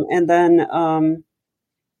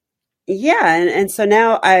 And so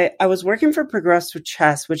now I was working for Progress with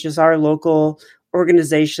Chess, which is our local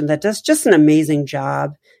organization that does just an amazing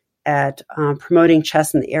job at promoting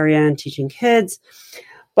chess in the area and teaching kids.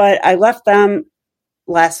 But I left them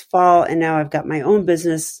last fall, and now I've got my own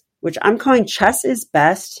business which I'm calling Chess is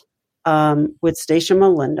Best, with Stacia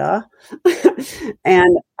Melinda.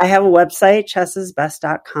 And I have a website,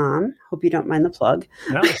 chessisbest.com. Hope you don't mind the plug.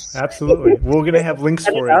 No, absolutely. We're going to have links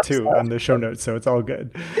for it too on the show notes, so it's all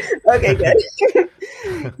good. Okay, good.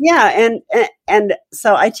 Yeah, and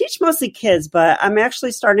so I teach mostly kids, but I'm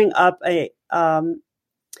actually starting up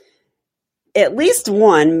at least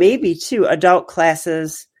one, maybe two adult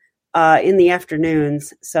classes in the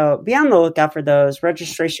afternoons. So be on the lookout for those.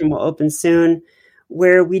 Registration will open soon,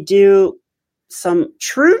 where we do some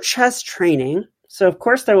true chess training. So of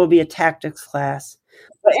course there will be a tactics class,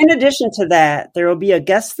 but in addition to that, there will be a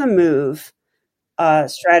guess the move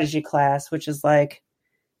strategy class, which is like,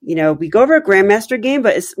 we go over a grandmaster game,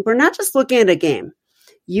 but we're not just looking at a game.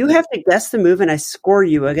 You have to guess the move, and I score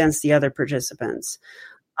you against the other participants.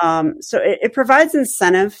 So it provides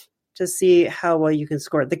incentive to see how well you can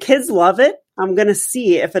score. The kids love it. I'm going to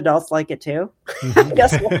see if adults like it too. I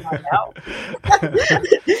guess we'll find out.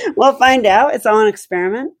 We'll find out. It's all an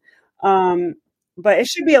experiment. But it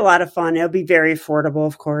should be a lot of fun. It'll be very affordable,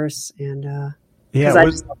 of course. And because I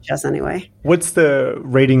just love chess anyway. What's the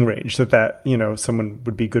rating range that someone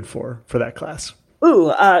would be good for that class?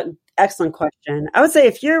 Ooh, excellent question. I would say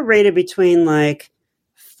if you're rated between like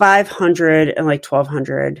 500 and like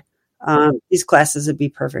 1200, these classes would be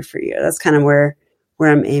perfect for you. That's kind of where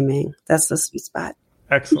I'm aiming. That's the sweet spot.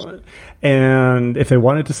 Excellent. And if they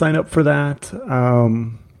wanted to sign up for that,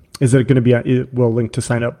 is it going to be, will link to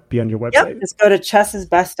sign up be on your website? Yep. Just go to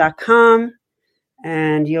chessisbest.com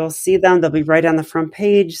and you'll see them. They'll be right on the front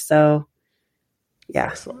page. So yeah.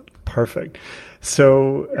 Excellent. Perfect.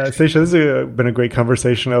 So, Stacia, this has been a great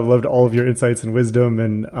conversation. I've loved all of your insights and wisdom,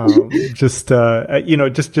 and just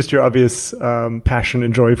your obvious passion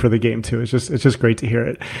and joy for the game too. It's just great to hear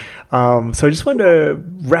it. So, I just wanted to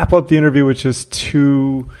wrap up the interview with just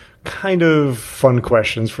two kind of fun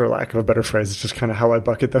questions, for lack of a better phrase. It's just kind of how I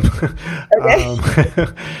bucket them. Okay.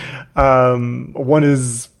 One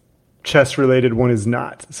is chess related, one is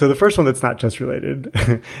not. So the first one that's not chess related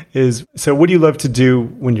is, so what do you love to do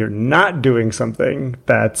when you're not doing something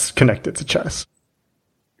that's connected to chess?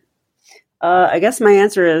 I guess my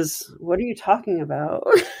answer is, what are you talking about?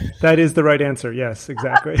 That is the right answer. Yes,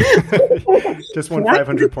 exactly. Just won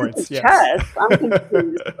 500 points. Yes. Chess. I'm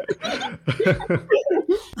confused.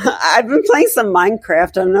 I've been playing some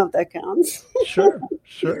Minecraft. I don't know if that counts. Sure.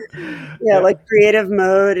 Yeah, like creative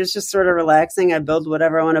mode. It's just sort of relaxing. I build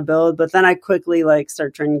whatever I want to build, but then I quickly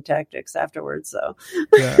start training tactics afterwards. So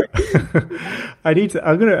yeah.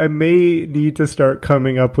 I may need to start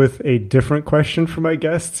coming up with a different question for my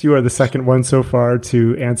guests. You are the second one so far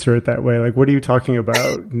to answer it that way. Like, what are you talking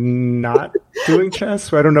about? Not doing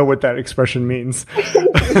chess? I don't know what that expression means.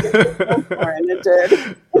 It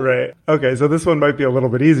did. Right. Okay. So this one might be a little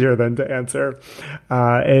bit easier then to answer.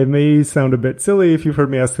 It may sound a bit silly if you've heard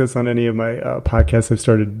me ask this on any of my podcasts. I've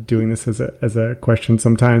started doing this as a question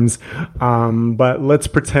sometimes. But let's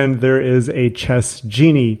pretend there is a chess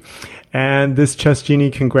genie, and this chess genie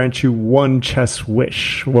can grant you one chess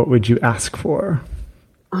wish. What would you ask for?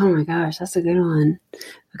 Oh my gosh, that's a good one.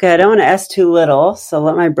 Okay, I don't want to ask too little, so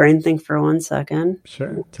let my brain think for 1 second.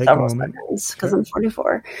 Sure, take a moment. Because I'm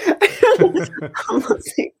 44.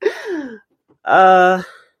 Let's see.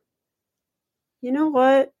 You know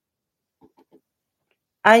what?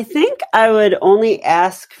 I think I would only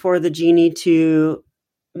ask for the genie to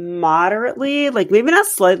moderately, maybe not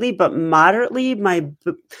slightly, but moderately,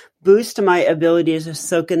 boost my ability to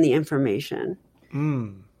soak in the information.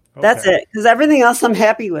 Okay. That's it, because everything else I'm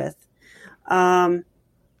happy with.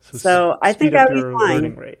 So I think I would be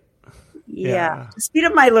fine. Rate. Yeah, speed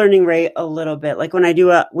up my learning rate a little bit. Like when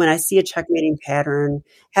I see a checkmating pattern,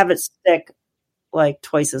 have it stick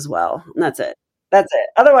twice as well. And that's it.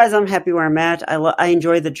 Otherwise, I'm happy where I'm at. I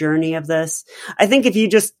enjoy the journey of this. I think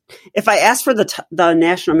if I ask for the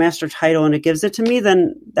National Master title and it gives it to me,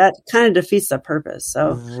 then that kind of defeats the purpose.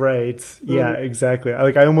 So right, yeah, exactly.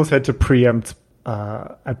 I almost had to preempt.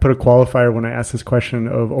 I put a qualifier when I asked this question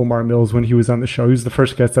of Omar Mills when he was on the show. He was the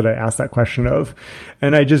first guest that I asked that question of,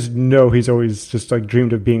 and I just know he's always just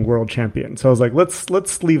dreamed of being world champion. So I was like,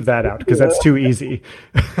 let's leave that out because that's too easy.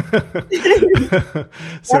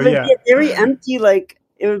 So yeah, very empty.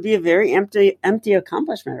 It would be a very empty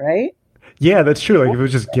accomplishment, right? Yeah, that's true. If it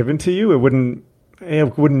was just given to you, it wouldn't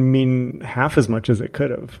mean half as much as it could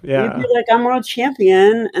have. Yeah, you'd be I'm world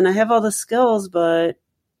champion and I have all the skills, but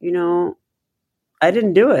I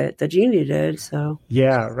didn't do it. The genie did. So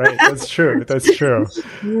yeah, right. That's true.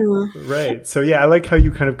 Yeah. Right. So yeah, I like how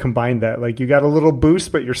you kind of combine that. You got a little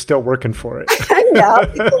boost, but you're still working for it. Yeah,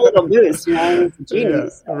 it's a little boost. It's a genie. Yeah,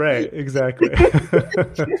 so. Right. Exactly.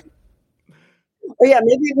 Oh yeah,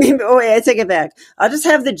 maybe. Oh wait, I take it back. I'll just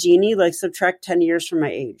have the genie like subtract 10 years from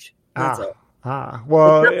my age. That's it.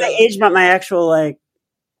 Well, it's not my age, but my actual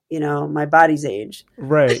my body's age.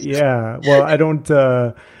 Right. Yeah. Well, I don't.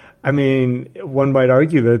 I mean, one might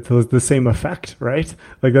argue that it's the same effect, right?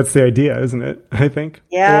 Like that's the idea, isn't it? I think.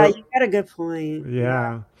 Yeah, you got a good point.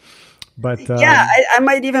 Yeah. But I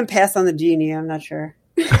might even pass on the genie. I'm not sure.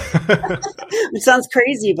 It sounds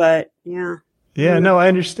crazy, but yeah. Yeah, no, I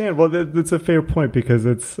understand. Well, that's a fair point because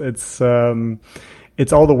it's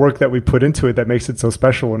all the work that we put into it that makes it so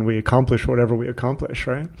special when we accomplish whatever we accomplish,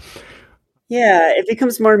 right? Yeah, it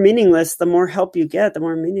becomes more meaningless. The more help you get, the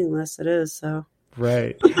more meaningless it is. So.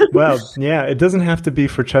 Right. Well, yeah, it doesn't have to be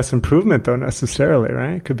for chess improvement though necessarily,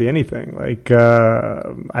 right? It could be anything. Like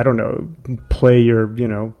I don't know, play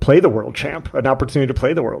the world champ, an opportunity to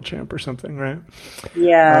play the world champ or something, right?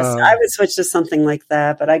 Yes, I would switch to something like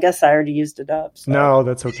that, but I guess I already used it up. So. No,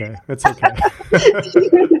 that's okay. That's okay.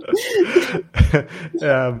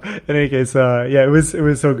 In any case, it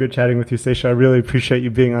was so good chatting with you, Stacia. I really appreciate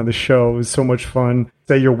you being on the show. It was so much fun.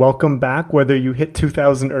 Say you're welcome back, whether you hit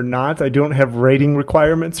 2,000 or not. I don't have rating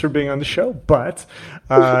requirements for being on the show, but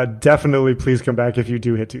definitely please come back if you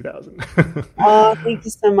do hit 2,000. Oh, thank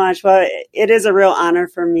you so much. Well, it is a real honor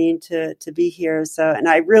for me to be here. So, and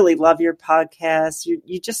I really love your podcast.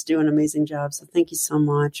 You just do an amazing job. So thank you so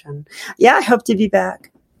much. And yeah, I hope to be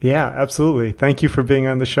back. Yeah, absolutely. Thank you for being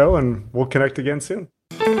on the show, and we'll connect again soon.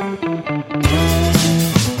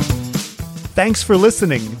 Thanks for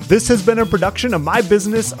listening. This has been a production of my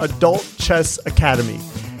business, Adult Chess Academy.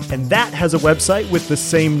 And that has a website with the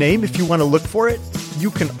same name if you want to look for it.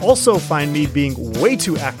 You can also find me being way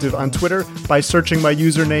too active on Twitter by searching my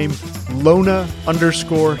username, Lona_chess.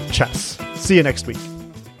 See you next week.